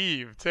Christmas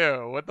Eve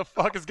too? What the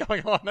fuck is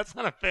going on? That's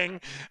not a thing.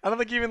 I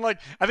think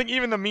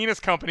even the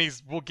meanest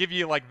companies will give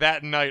you like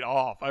that night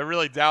off. I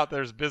really doubt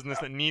there's business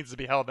that needs to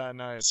be held that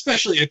night.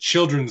 Especially a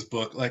children's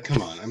book. Like, come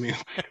on. I mean,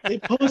 they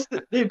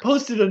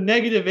posted a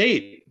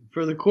 -8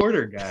 for the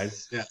quarter,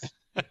 guys. Yeah.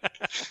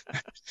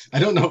 I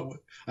don't know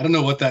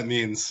what that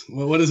means.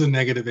 What does a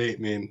 -8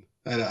 mean?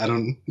 I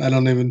don't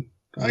even.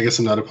 I guess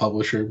I'm not a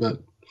publisher,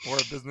 but or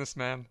a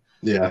businessman.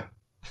 Yeah.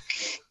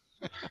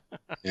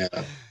 Yeah.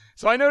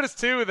 So I noticed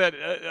too that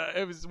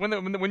it was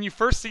when you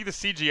first see the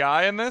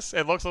CGI in this,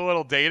 it looks a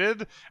little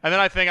dated, and then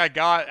I think I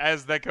got,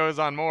 as that goes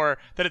on more,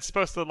 that it's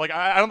supposed to, like,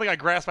 I don't think I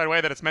grasped right away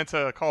that it's meant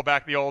to call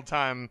back the old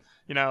time,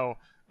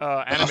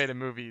 animated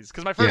movies.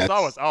 Because my first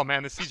thought was, oh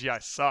man, this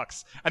CGI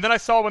sucks. And then I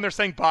saw when they're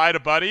saying bye to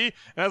Buddy,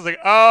 and I was like,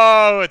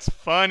 oh, it's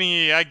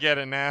funny, I get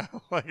it now.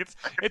 Like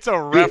it's a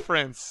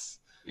reference.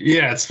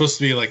 Yeah, it's supposed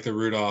to be like the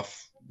Rudolph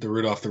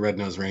the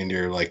Red-Nosed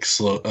Reindeer, like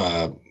slow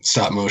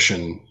stop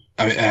motion.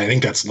 I mean, I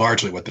think that's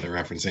largely what they're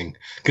referencing,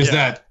 because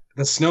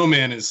the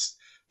snowman is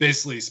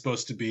basically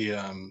supposed to be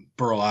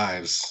Burl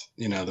Ives,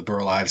 the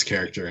Burl Ives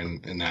character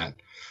in that.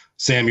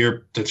 Sam,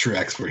 you're the true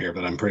expert here,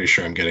 but I'm pretty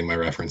sure I'm getting my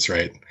reference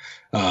right.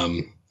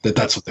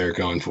 That's what they're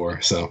going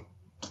for. So,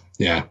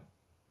 yeah.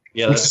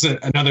 Yeah, Which is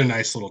another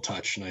nice little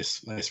touch.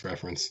 Nice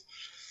reference.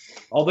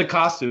 all the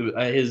costume,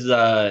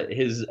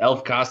 his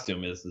elf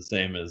costume is the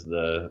same as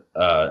the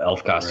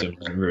elf costume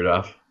in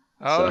Rudolph.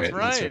 Oh, So- that's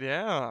right.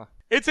 Yeah.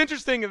 It's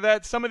interesting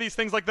that some of these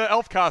things, like the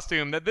elf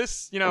costume, that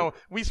this,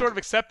 we sort of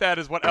accept that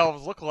as what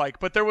elves look like.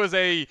 But there was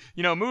a,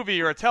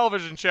 movie or a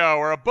television show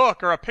or a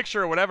book or a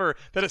picture or whatever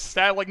that is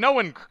like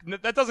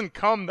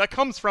that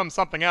comes from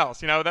something else.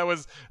 That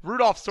was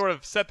Rudolph sort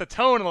of set the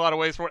tone in a lot of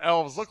ways for what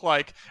elves look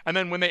like. And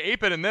then when they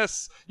ape it in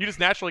this, you just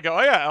naturally go,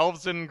 oh yeah,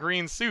 elves in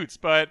green suits.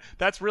 But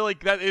that's really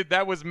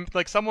that was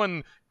like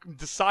someone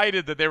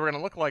decided that they were going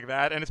to look like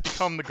that, and it's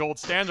become the gold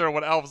standard of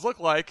what elves look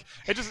like.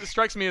 It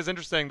strikes me as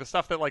interesting, the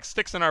stuff that like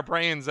sticks in our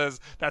brains as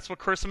that's what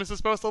Christmas is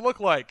supposed to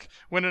look like,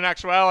 when in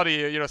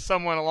actuality,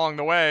 someone along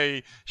the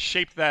way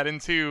shaped that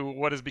into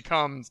what has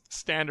become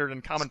standard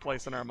and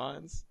commonplace in our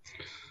minds.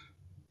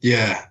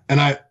 Yeah,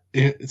 and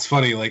it's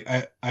funny. Like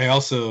I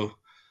also,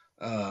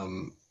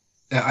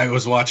 I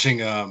was watching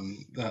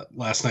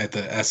last night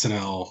the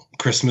SNL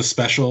Christmas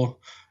special.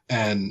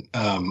 And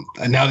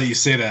now that you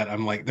say that,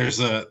 I'm like, there's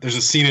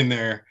a scene in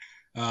there.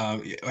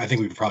 I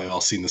think we've probably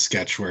all seen the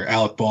sketch where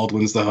Alec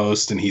Baldwin's the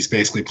host, and he's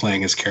basically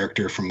playing his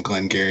character from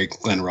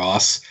Glenn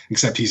Ross,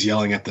 except he's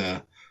yelling at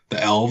the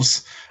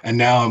elves. And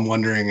now I'm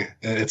wondering,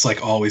 it's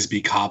like always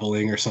be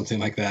cobbling or something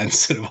like that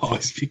instead of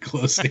always be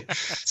closing.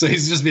 So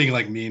he's just being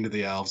like mean to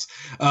the elves.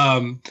 But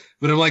I'm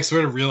like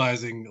sort of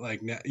realizing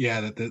like,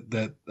 yeah,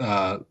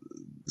 that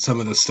some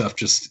of this stuff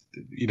just,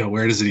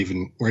 where does it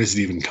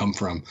even come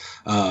from?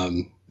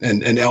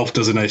 And Elf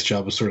does a nice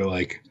job of sort of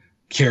like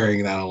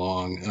carrying that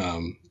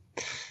along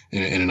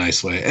in a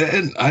nice way.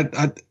 And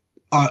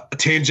I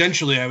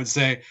tangentially, I would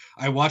say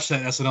I watch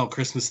that SNL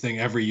Christmas thing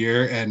every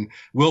year, and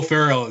Will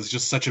Ferrell is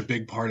just such a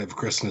big part of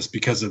Christmas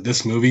because of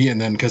this movie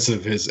and then because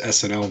of his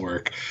SNL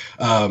work.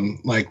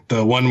 Like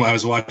the one I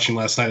was watching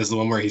last night is the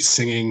one where he's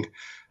singing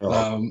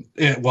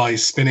while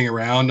he's spinning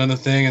around on the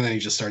thing, and then he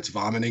just starts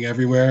vomiting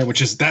everywhere, I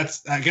guess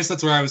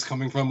that's where I was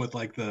coming from with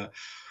like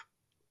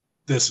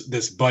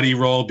this buddy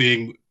role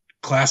being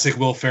classic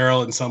Will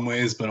Ferrell in some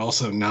ways, but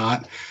also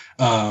not.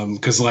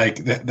 Because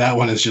like that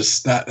one is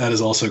just that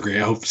is also great.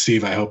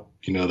 I hope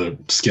you know the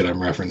skit I'm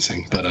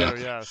referencing, but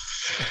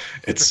Yes.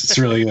 it's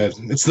really good.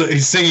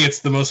 He's singing "It's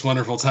the most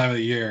wonderful time of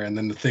the year," and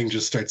then the thing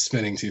just starts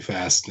spinning too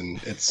fast,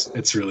 and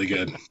it's really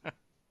good.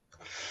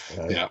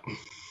 Yeah.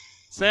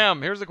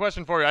 Sam, here's a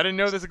question for you. I didn't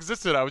know this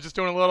existed. I was just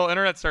doing a little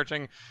internet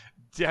searching.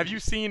 Have you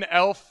seen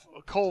Elf: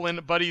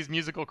 Buddy's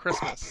Musical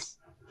Christmas?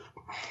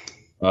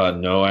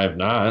 No, I have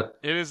not.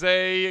 It is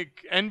a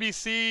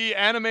NBC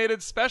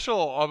animated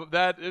special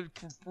that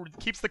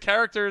keeps the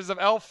characters of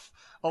Elf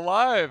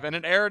alive, and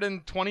it aired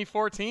in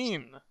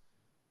 2014.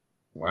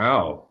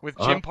 Wow. With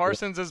Jim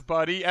Parsons as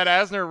Buddy, Ed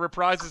Asner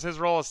reprises his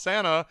role as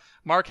Santa,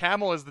 Mark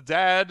Hamill is the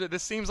dad.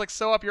 This seems like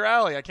so up your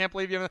alley. I can't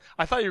believe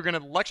I thought you were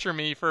going to lecture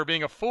me for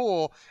being a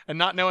fool and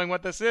not knowing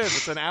what this is.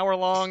 It's an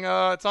hour-long,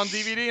 it's on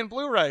DVD and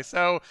Blu-ray,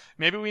 so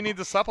maybe we need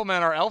to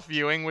supplement our Elf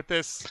viewing with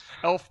this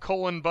Elf: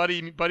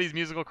 Buddy's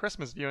Musical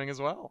Christmas viewing as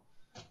well.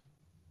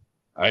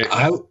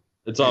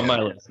 It's on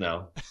my list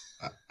now.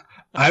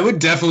 I would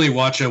definitely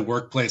watch a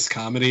workplace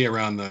comedy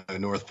around the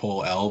North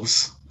Pole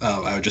elves.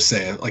 I would just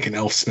say like an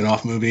elf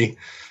spinoff movie.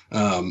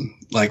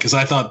 Because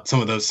I thought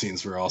some of those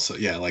scenes were also,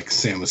 like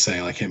Sam was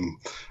saying, like him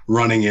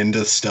running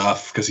into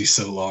stuff because he's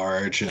so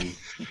large, and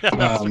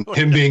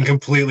him being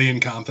completely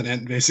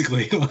incompetent,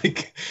 basically.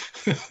 Like,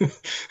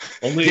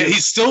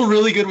 he's still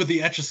really good with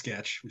the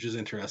Etch-a-Sketch, which is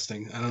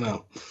interesting. I don't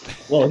know.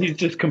 Well, he's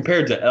just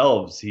compared to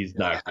elves. He's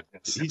not.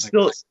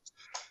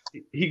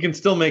 He can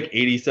still make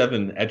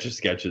 87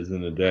 Etch-a-Sketches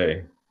in a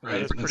day. Right,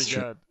 that's pretty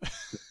good.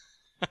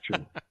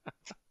 True.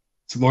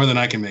 It's more than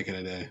I can make in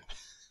a day.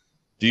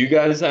 Do you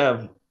guys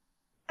have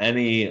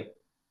any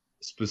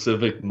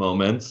specific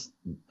moments?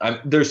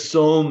 There's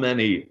so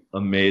many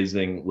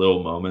amazing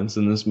little moments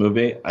in this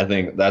movie. I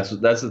think that's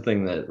the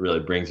thing that really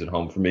brings it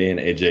home for me. And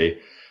AJ,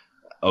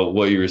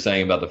 what you were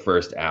saying about the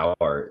first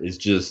hour is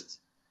just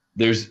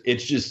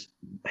it's just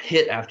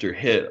hit after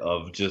hit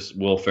of just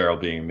Will Ferrell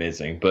being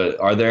amazing. But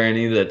are there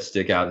any that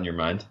stick out in your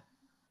mind?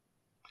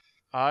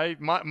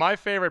 My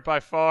favorite by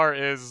far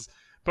is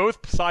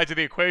both sides of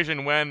the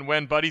equation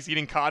when Buddy's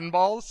eating cotton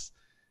balls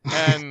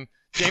and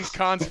James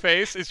Caan's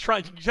face is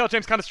trying. You tell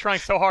James Caan is trying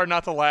so hard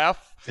not to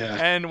laugh,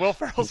 and Will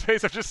Ferrell's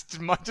face of just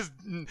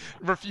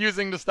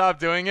refusing to stop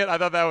doing it. I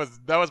thought that was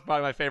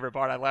probably my favorite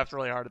part. I laughed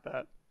really hard at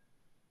that.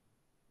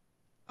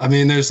 I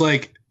mean, there's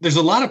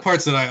a lot of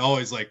parts that I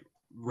always like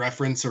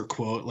reference or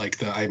quote.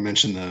 Like I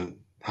mentioned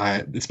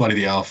 "Hi, it's Buddy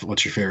the Elf.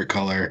 What's your favorite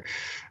color?"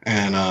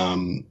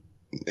 and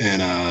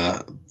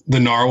the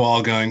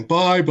narwhal going,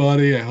 "Bye,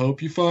 Buddy. I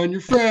hope you find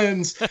your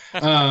friends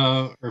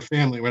or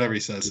family," whatever he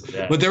says.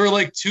 Yeah. But there were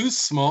like two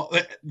small.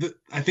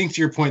 I think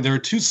to your point, there were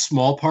two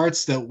small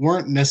parts that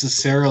weren't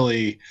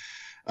necessarily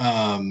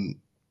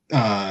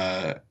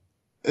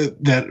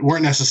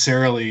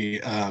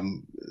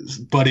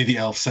Buddy the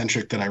Elf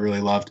centric that I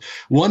really loved.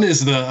 One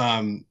is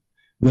the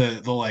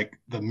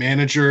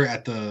manager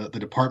at the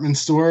department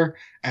store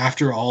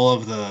after all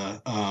of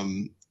the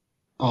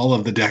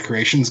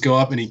decorations go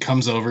up, and he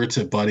comes over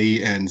to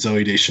Buddy and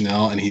Zoe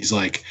Deschanel, and he's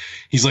like,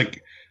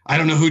 I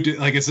don't know who did,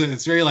 like,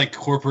 it's very like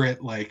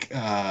corporate, like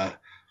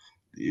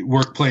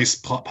workplace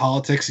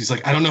politics. He's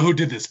like, I don't know who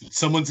did this, but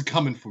someone's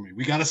coming for me.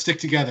 We got to stick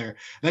together.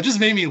 That just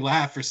made me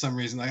laugh for some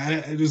reason.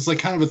 Like, it was like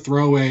kind of a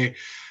throwaway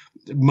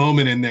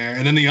moment in there.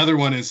 And then the other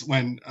one is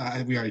when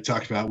we already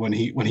talked about when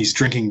he's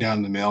drinking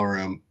down in the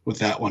mailroom with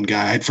that one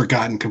guy. I'd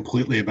forgotten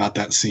completely about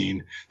that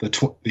scene.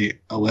 The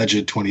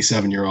alleged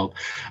 27-year-old.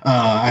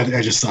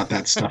 I just thought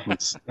that stuff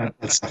was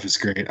that stuff is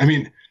great. I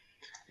mean,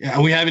 yeah,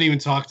 we haven't even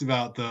talked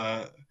about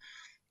the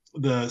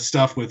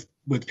stuff with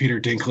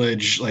Peter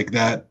Dinklage, like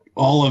that.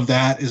 All of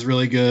that is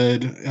really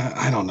good.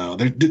 I don't know.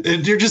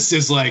 There just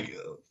is like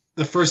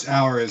the first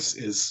hour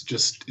is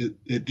just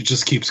it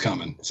just keeps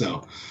coming.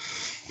 So.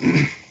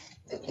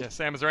 Yeah,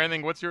 Sam, is there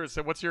anything? What's your?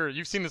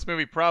 You've seen this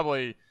movie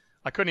probably.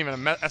 I couldn't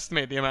even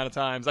estimate the amount of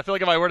times. I feel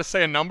like if I were to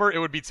say a number, it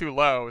would be too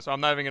low. So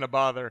I'm not even gonna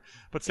bother.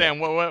 But Sam,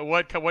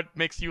 what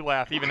makes you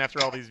laugh even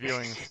after all these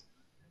viewings?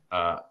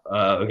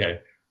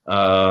 Okay.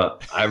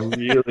 I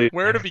really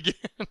where to begin?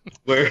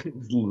 where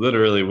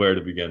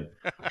to begin?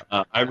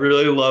 I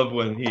really love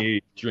when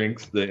he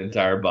drinks the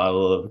entire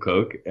bottle of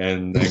Coke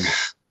and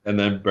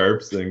then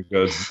burps and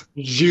goes,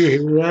 "Did you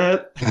hear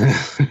that?"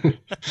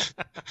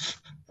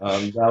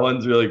 That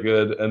one's really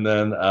good. And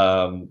then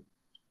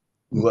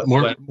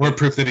more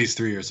proof that he's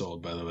 3 years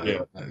old, by the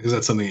way, because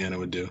that's something Anna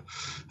would do.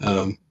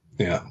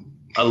 Yeah.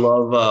 I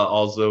love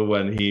also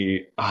when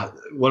he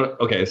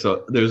okay,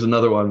 so there's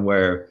another one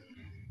where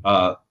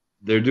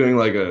they're doing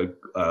like a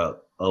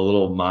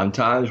little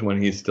montage when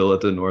he's still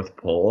at the North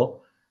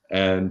Pole,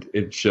 and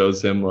it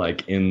shows him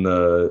like in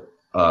the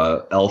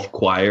elf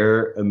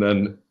choir, and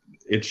then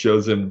it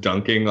shows him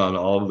dunking on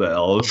all of the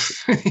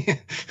elves.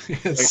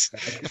 Yes.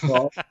 Like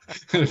basketball.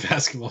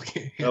 Basketball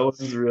game. That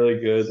was really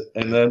good.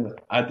 And then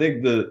I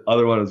think the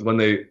other one is when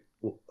they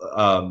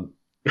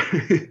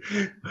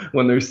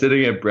when they're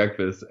sitting at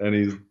breakfast, and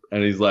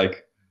he's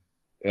like,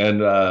 and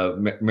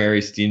Mary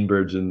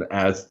Steenburgen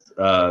asked,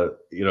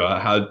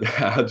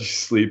 how'd you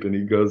sleep? And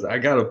he goes, I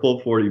got a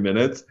full 40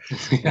 minutes.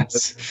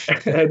 Yes.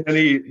 And then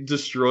he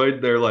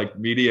destroyed their like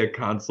media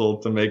console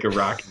to make a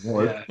rocking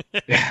horse.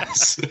 Yeah.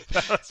 Yes.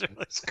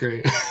 That's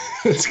great.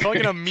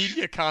 Calling it a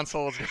media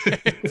console is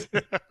great.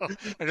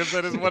 I guess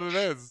that is what it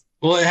is.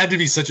 Well, it had to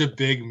be such a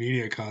big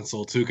media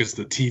console too, because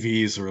the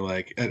TVs were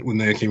like, when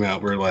they came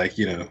out, were like,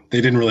 they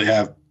didn't really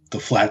have the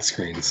flat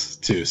screens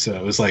too, so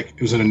it was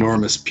an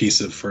enormous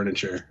piece of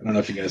furniture. I don't know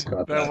if you guys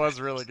caught that. That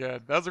was really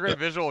good. That was a great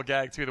visual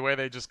gag too. The way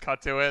they just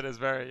cut to it is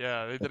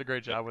they did a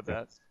great job with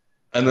that.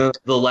 And then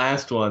the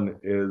last one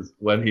is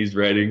when he's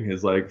writing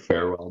his like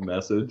farewell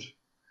message,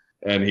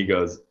 and he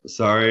goes,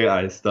 "Sorry,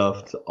 I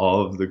stuffed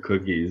all of the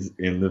cookies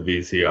in the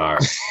VCR."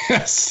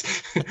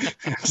 Yes.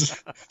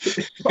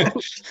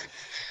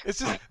 It's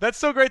just, that's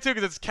so great too,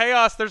 because it's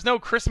chaos. There's no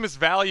Christmas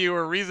value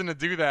or reason to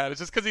do that. It's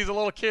just because he's a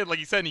little kid, like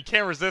you said, and he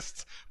can't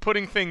resist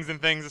putting things in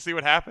things to see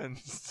what happens.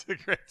 It's a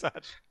great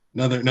touch.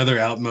 Another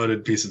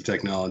outmoded piece of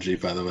technology,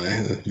 by the way,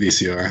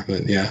 VCR.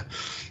 But yeah.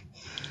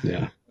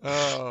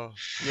 Oh,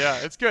 yeah,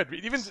 it's good.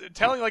 Even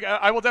telling, like,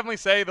 I will definitely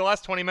say the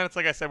last 20 minutes,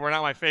 like I said, were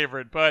not my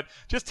favorite, but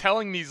just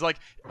telling these, like,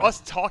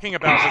 us talking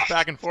about this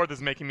back and forth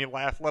is making me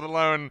laugh, let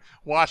alone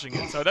watching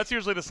it. So that's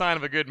usually the sign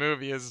of a good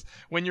movie, is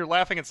when you're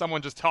laughing at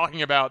someone just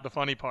talking about the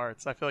funny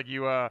parts. I feel like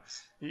I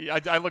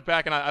look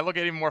back and I look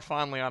at it even more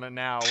fondly on it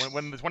now,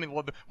 when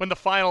the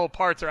final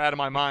parts are out of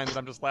my mind, and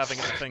I'm just laughing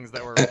at the things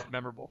that were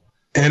memorable.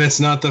 And it's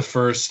not the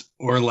first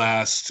or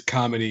last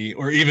comedy,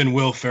 or even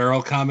Will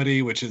Ferrell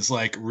comedy, which is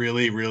like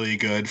really, really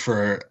good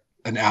for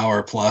an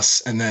hour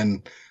plus, and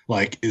then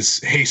like is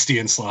hasty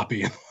and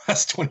sloppy in the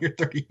last 20 or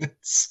 30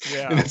 minutes.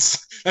 Yeah. And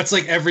that's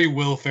like every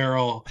Will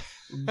Ferrell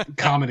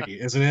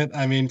comedy, isn't it?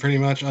 I mean, pretty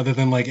much, other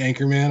than like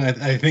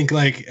Anchorman. I think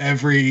like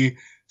every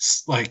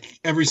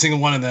single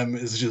one of them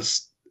is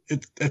just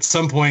at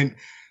some point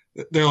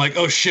they're like,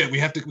 oh shit, we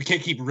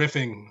can't keep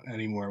riffing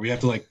anymore. We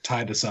have to like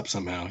tie this up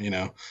somehow,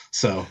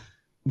 So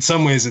in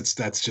some ways,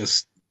 that's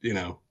just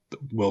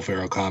Will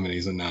Ferrell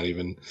comedies, and not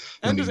even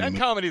and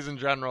comedies in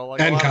general. Like,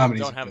 and a lot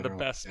comedies of them don't have general,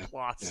 the best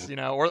plots,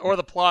 yeah. or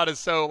the plot is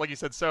so, like you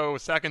said, so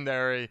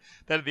secondary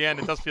that at the end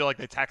it does feel like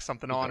they tacked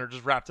something on or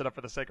just wrapped it up for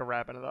the sake of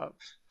wrapping it up.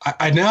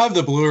 I now have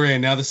the Blu-ray,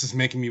 and now this is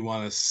making me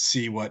want to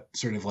see what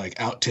sort of like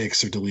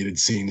outtakes or deleted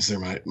scenes there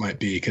might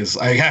be, because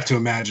I have to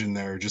imagine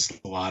there are just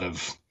a lot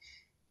of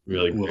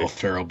really Will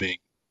Ferrell being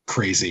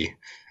crazy,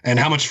 and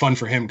how much fun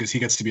for him, because he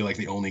gets to be like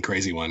the only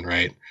crazy one,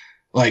 right?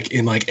 Like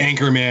in like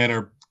Anchorman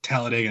or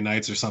Talladega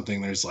Nights or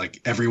something, there's like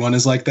everyone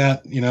is like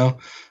that,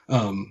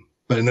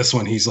 but in this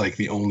one he's like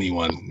the only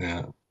one.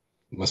 Yeah,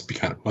 must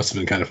have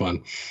been kind of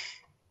fun.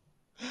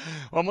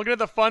 Well, I'm looking at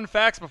the fun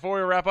facts before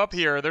we wrap up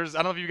here. I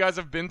don't know if you guys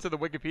have been to the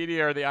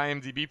Wikipedia or the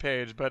IMDb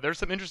page, but there's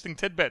some interesting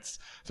tidbits.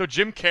 So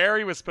Jim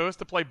Carrey was supposed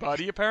to play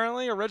Buddy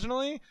apparently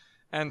originally,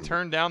 and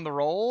turned down the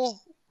role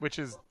which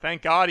is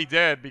thank God he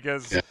did,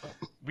 because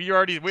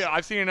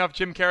I've seen enough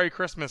Jim Carrey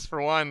Christmas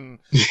for one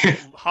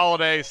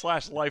holiday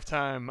 /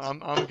 lifetime.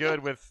 I'm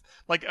good with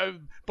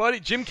buddy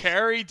Jim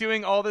Carrey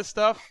doing all this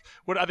stuff.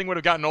 I think would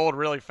have gotten old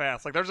really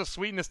fast. Like there's a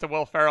sweetness to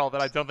Will Ferrell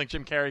that I don't think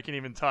Jim Carrey can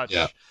even touch.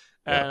 Yeah.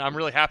 And I'm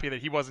really happy that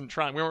he wasn't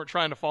trying. We weren't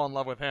trying to fall in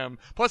love with him.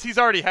 Plus, he's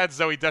already had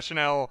Zooey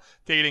Deschanel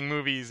dating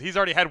movies. He's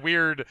already had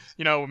weird,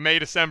 May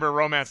December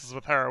romances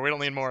with her. We don't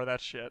need more of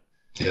that shit.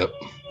 Yep.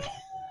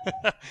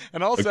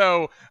 And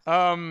also,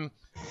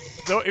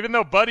 even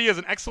though Buddy is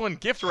an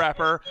excellent gift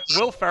wrapper,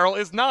 Will Ferrell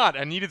is not,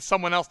 and needed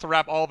someone else to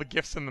wrap all the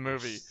gifts in the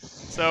movie.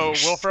 So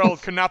Will Ferrell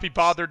could not be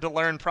bothered to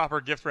learn proper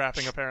gift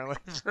wrapping, apparently,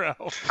 for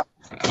Elf.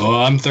 Well,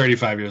 I'm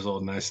 35 years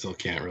old and I still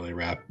can't really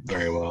rap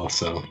very well,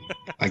 so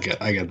I get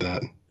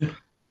that.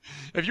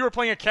 If you were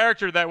playing a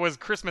character that was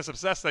Christmas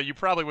obsessed, though, you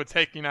probably would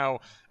take, a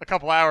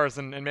couple hours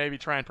and maybe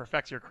try and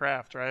perfect your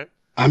craft, right?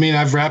 I mean,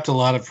 I've wrapped a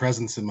lot of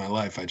presents in my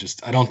life. I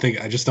just don't think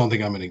I'm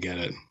going to get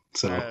it.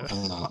 So I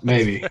don't know.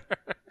 Maybe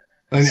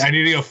I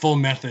need to go full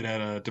method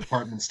at a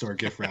department store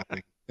gift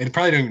wrapping. They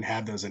probably don't even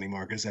have those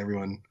anymore because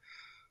everyone.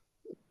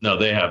 No,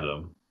 they have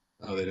them.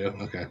 Oh, they do.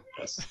 Okay.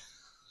 Yes.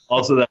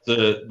 Also,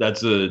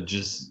 that's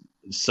just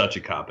such a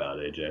cop out,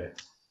 AJ.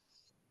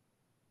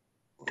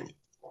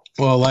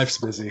 Well, life's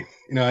busy.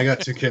 I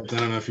got 2 kids. I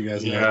don't know if you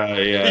guys know.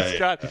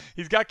 Yeah.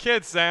 He's got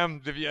kids,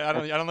 Sam. I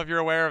don't know if you're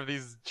aware of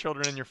these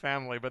children in your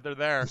family, but they're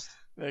there.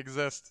 They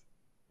exist.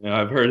 Yeah,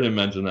 I've heard him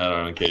mention that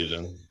on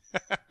occasion.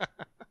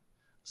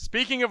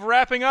 Speaking of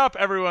wrapping up,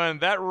 everyone,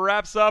 that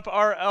wraps up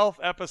our Elf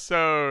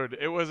episode.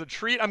 It was a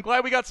treat. I'm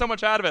glad we got so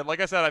much out of it. Like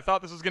I said, I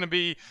thought this was going to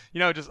be,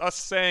 just us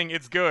saying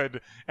it's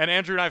good. And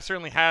Andrew and I have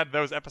certainly had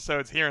those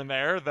episodes here and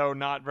there, though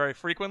not very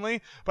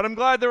frequently. But I'm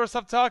glad there was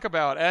stuff to talk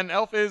about. And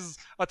Elf is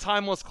a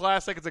timeless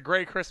classic. It's a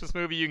great Christmas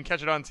movie. You can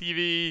catch it on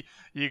TV.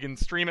 You can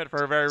stream it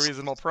for a very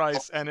reasonable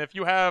price. And if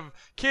you have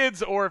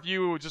kids or if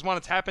you just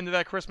want to tap into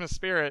that Christmas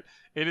spirit,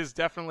 it is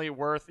definitely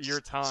worth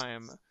your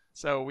time.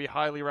 So we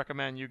highly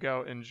recommend you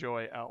go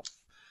enjoy Elf.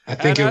 I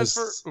think I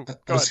was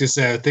gonna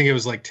say I think it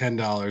was like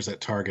 $10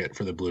 at Target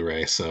for the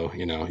Blu-ray. So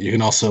you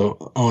can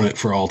also own it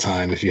for all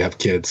time if you have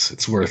kids.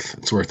 It's worth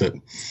it.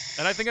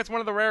 And I think it's one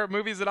of the rare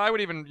movies that I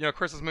would even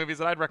Christmas movies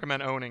that I'd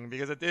recommend owning,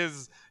 because it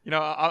is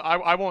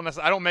I won't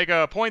necessarily, I don't make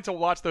a point to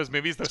watch those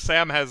movies, though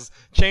Sam has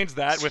changed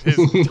that with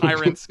his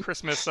Tyrant's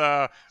Christmas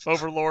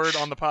overlord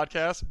on the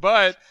podcast.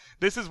 But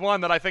this is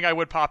one that I think I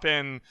would pop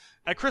in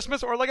at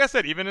Christmas, or like I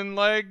said, even in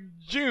like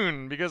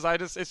June, because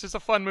it's just a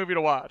fun movie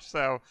to watch.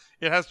 So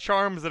it has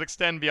charms that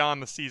extend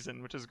beyond the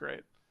season, which is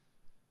great.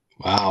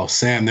 Wow,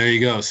 Sam, there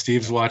you go.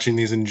 Steve's watching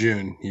these in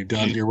June. You've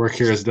done your work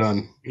here is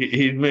done.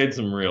 He's made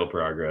some real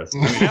progress.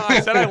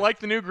 I said I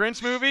liked the new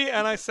Grinch movie,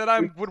 and I said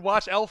I would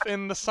watch Elf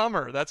in the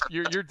summer.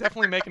 You're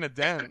definitely making a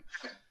dent.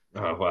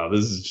 Oh wow,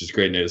 this is just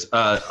great news.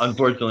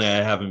 Unfortunately,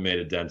 I haven't made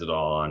a dent at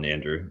all on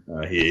Andrew.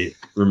 He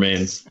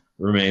remains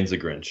a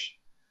Grinch.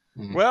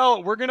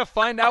 Well, we're going to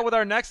find out with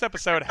our next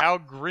episode how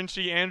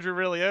Grinchy Andrew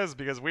really is,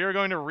 because we are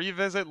going to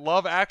revisit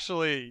Love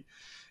Actually.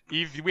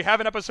 We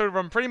have an episode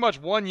from pretty much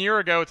 1 year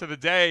ago to the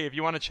day, if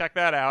you want to check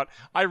that out.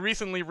 I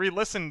recently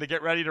re-listened to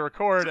get ready to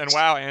record, and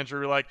wow,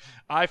 Andrew,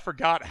 I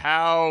forgot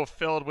how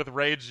filled with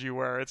rage you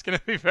were. It's going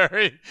to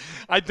be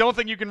I don't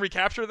think you can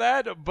recapture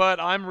that, but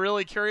I'm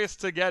really curious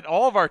to get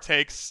all of our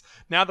takes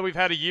now that we've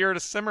had a year to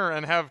simmer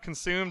and have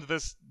consumed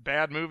this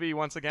bad movie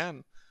once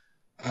again.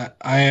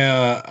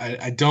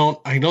 I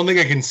don't think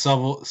I can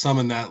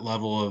summon that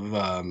level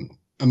of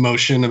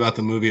emotion about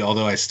the movie,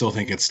 although I still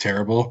think it's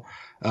terrible.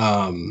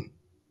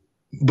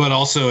 But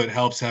also it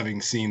helps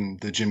having seen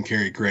the Jim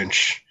Carrey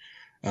Grinch,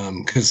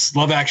 because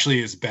Love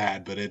Actually is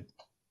bad, but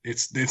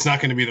it's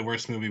not going to be the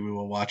worst movie we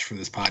will watch for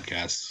this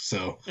podcast.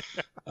 So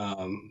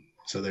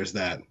so there's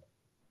that.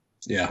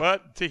 Yeah.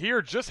 But to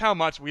hear just how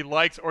much we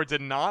liked or did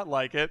not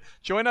like it,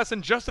 join us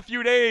in just a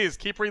few days.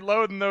 Keep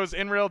reloading those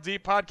In Real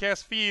Deep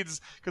podcast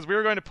feeds, because we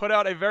are going to put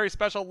out a very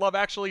special Love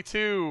Actually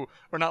 2.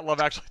 Or not Love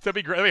Actually. That'd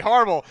be great. That'd be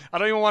horrible. I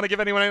don't even want to give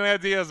anyone any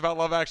ideas about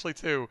Love Actually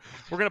 2.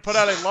 We're going to put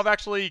out a Love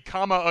Actually,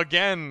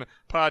 again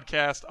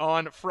podcast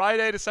on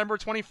Friday, December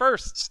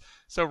 21st.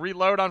 So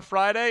reload on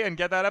Friday and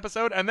get that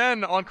episode. And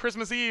then on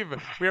Christmas Eve,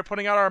 we are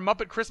putting out our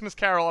Muppet Christmas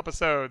Carol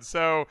episode.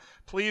 So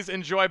please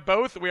enjoy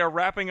both. We are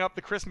wrapping up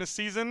the Christmas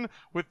season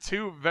with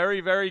 2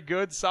 very, very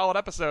good, solid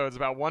episodes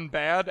about one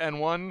bad and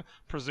one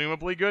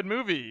presumably good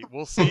movie.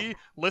 We'll see,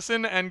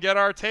 listen, and get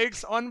our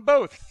takes on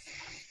both.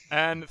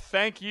 And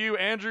thank you,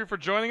 Andrew, for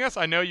joining us.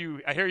 I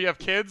hear you have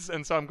kids,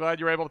 and so I'm glad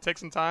you were able to take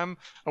some time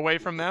away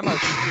from them. I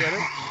appreciate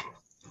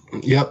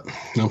it. Yep,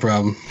 no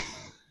problem.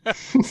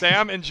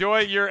 Sam, enjoy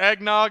your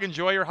eggnog.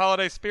 Enjoy your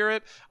holiday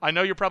spirit. I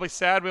know you're probably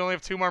sad we only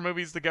have 2 more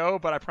movies to go,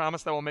 but I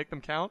promise that we'll make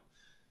them count.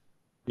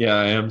 Yeah,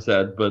 I am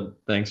sad, but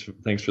thanks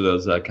for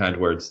those kind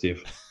words,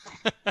 Steve.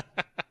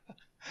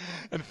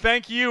 And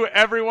thank you,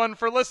 everyone,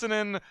 for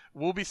listening.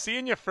 We'll be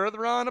seeing you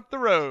further on up the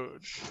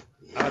road.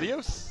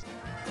 Adios.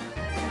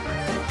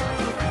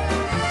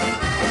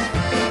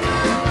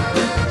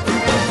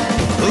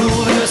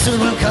 Ooh, very soon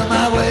will come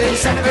my way.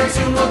 Santa very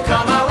soon will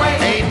come my way.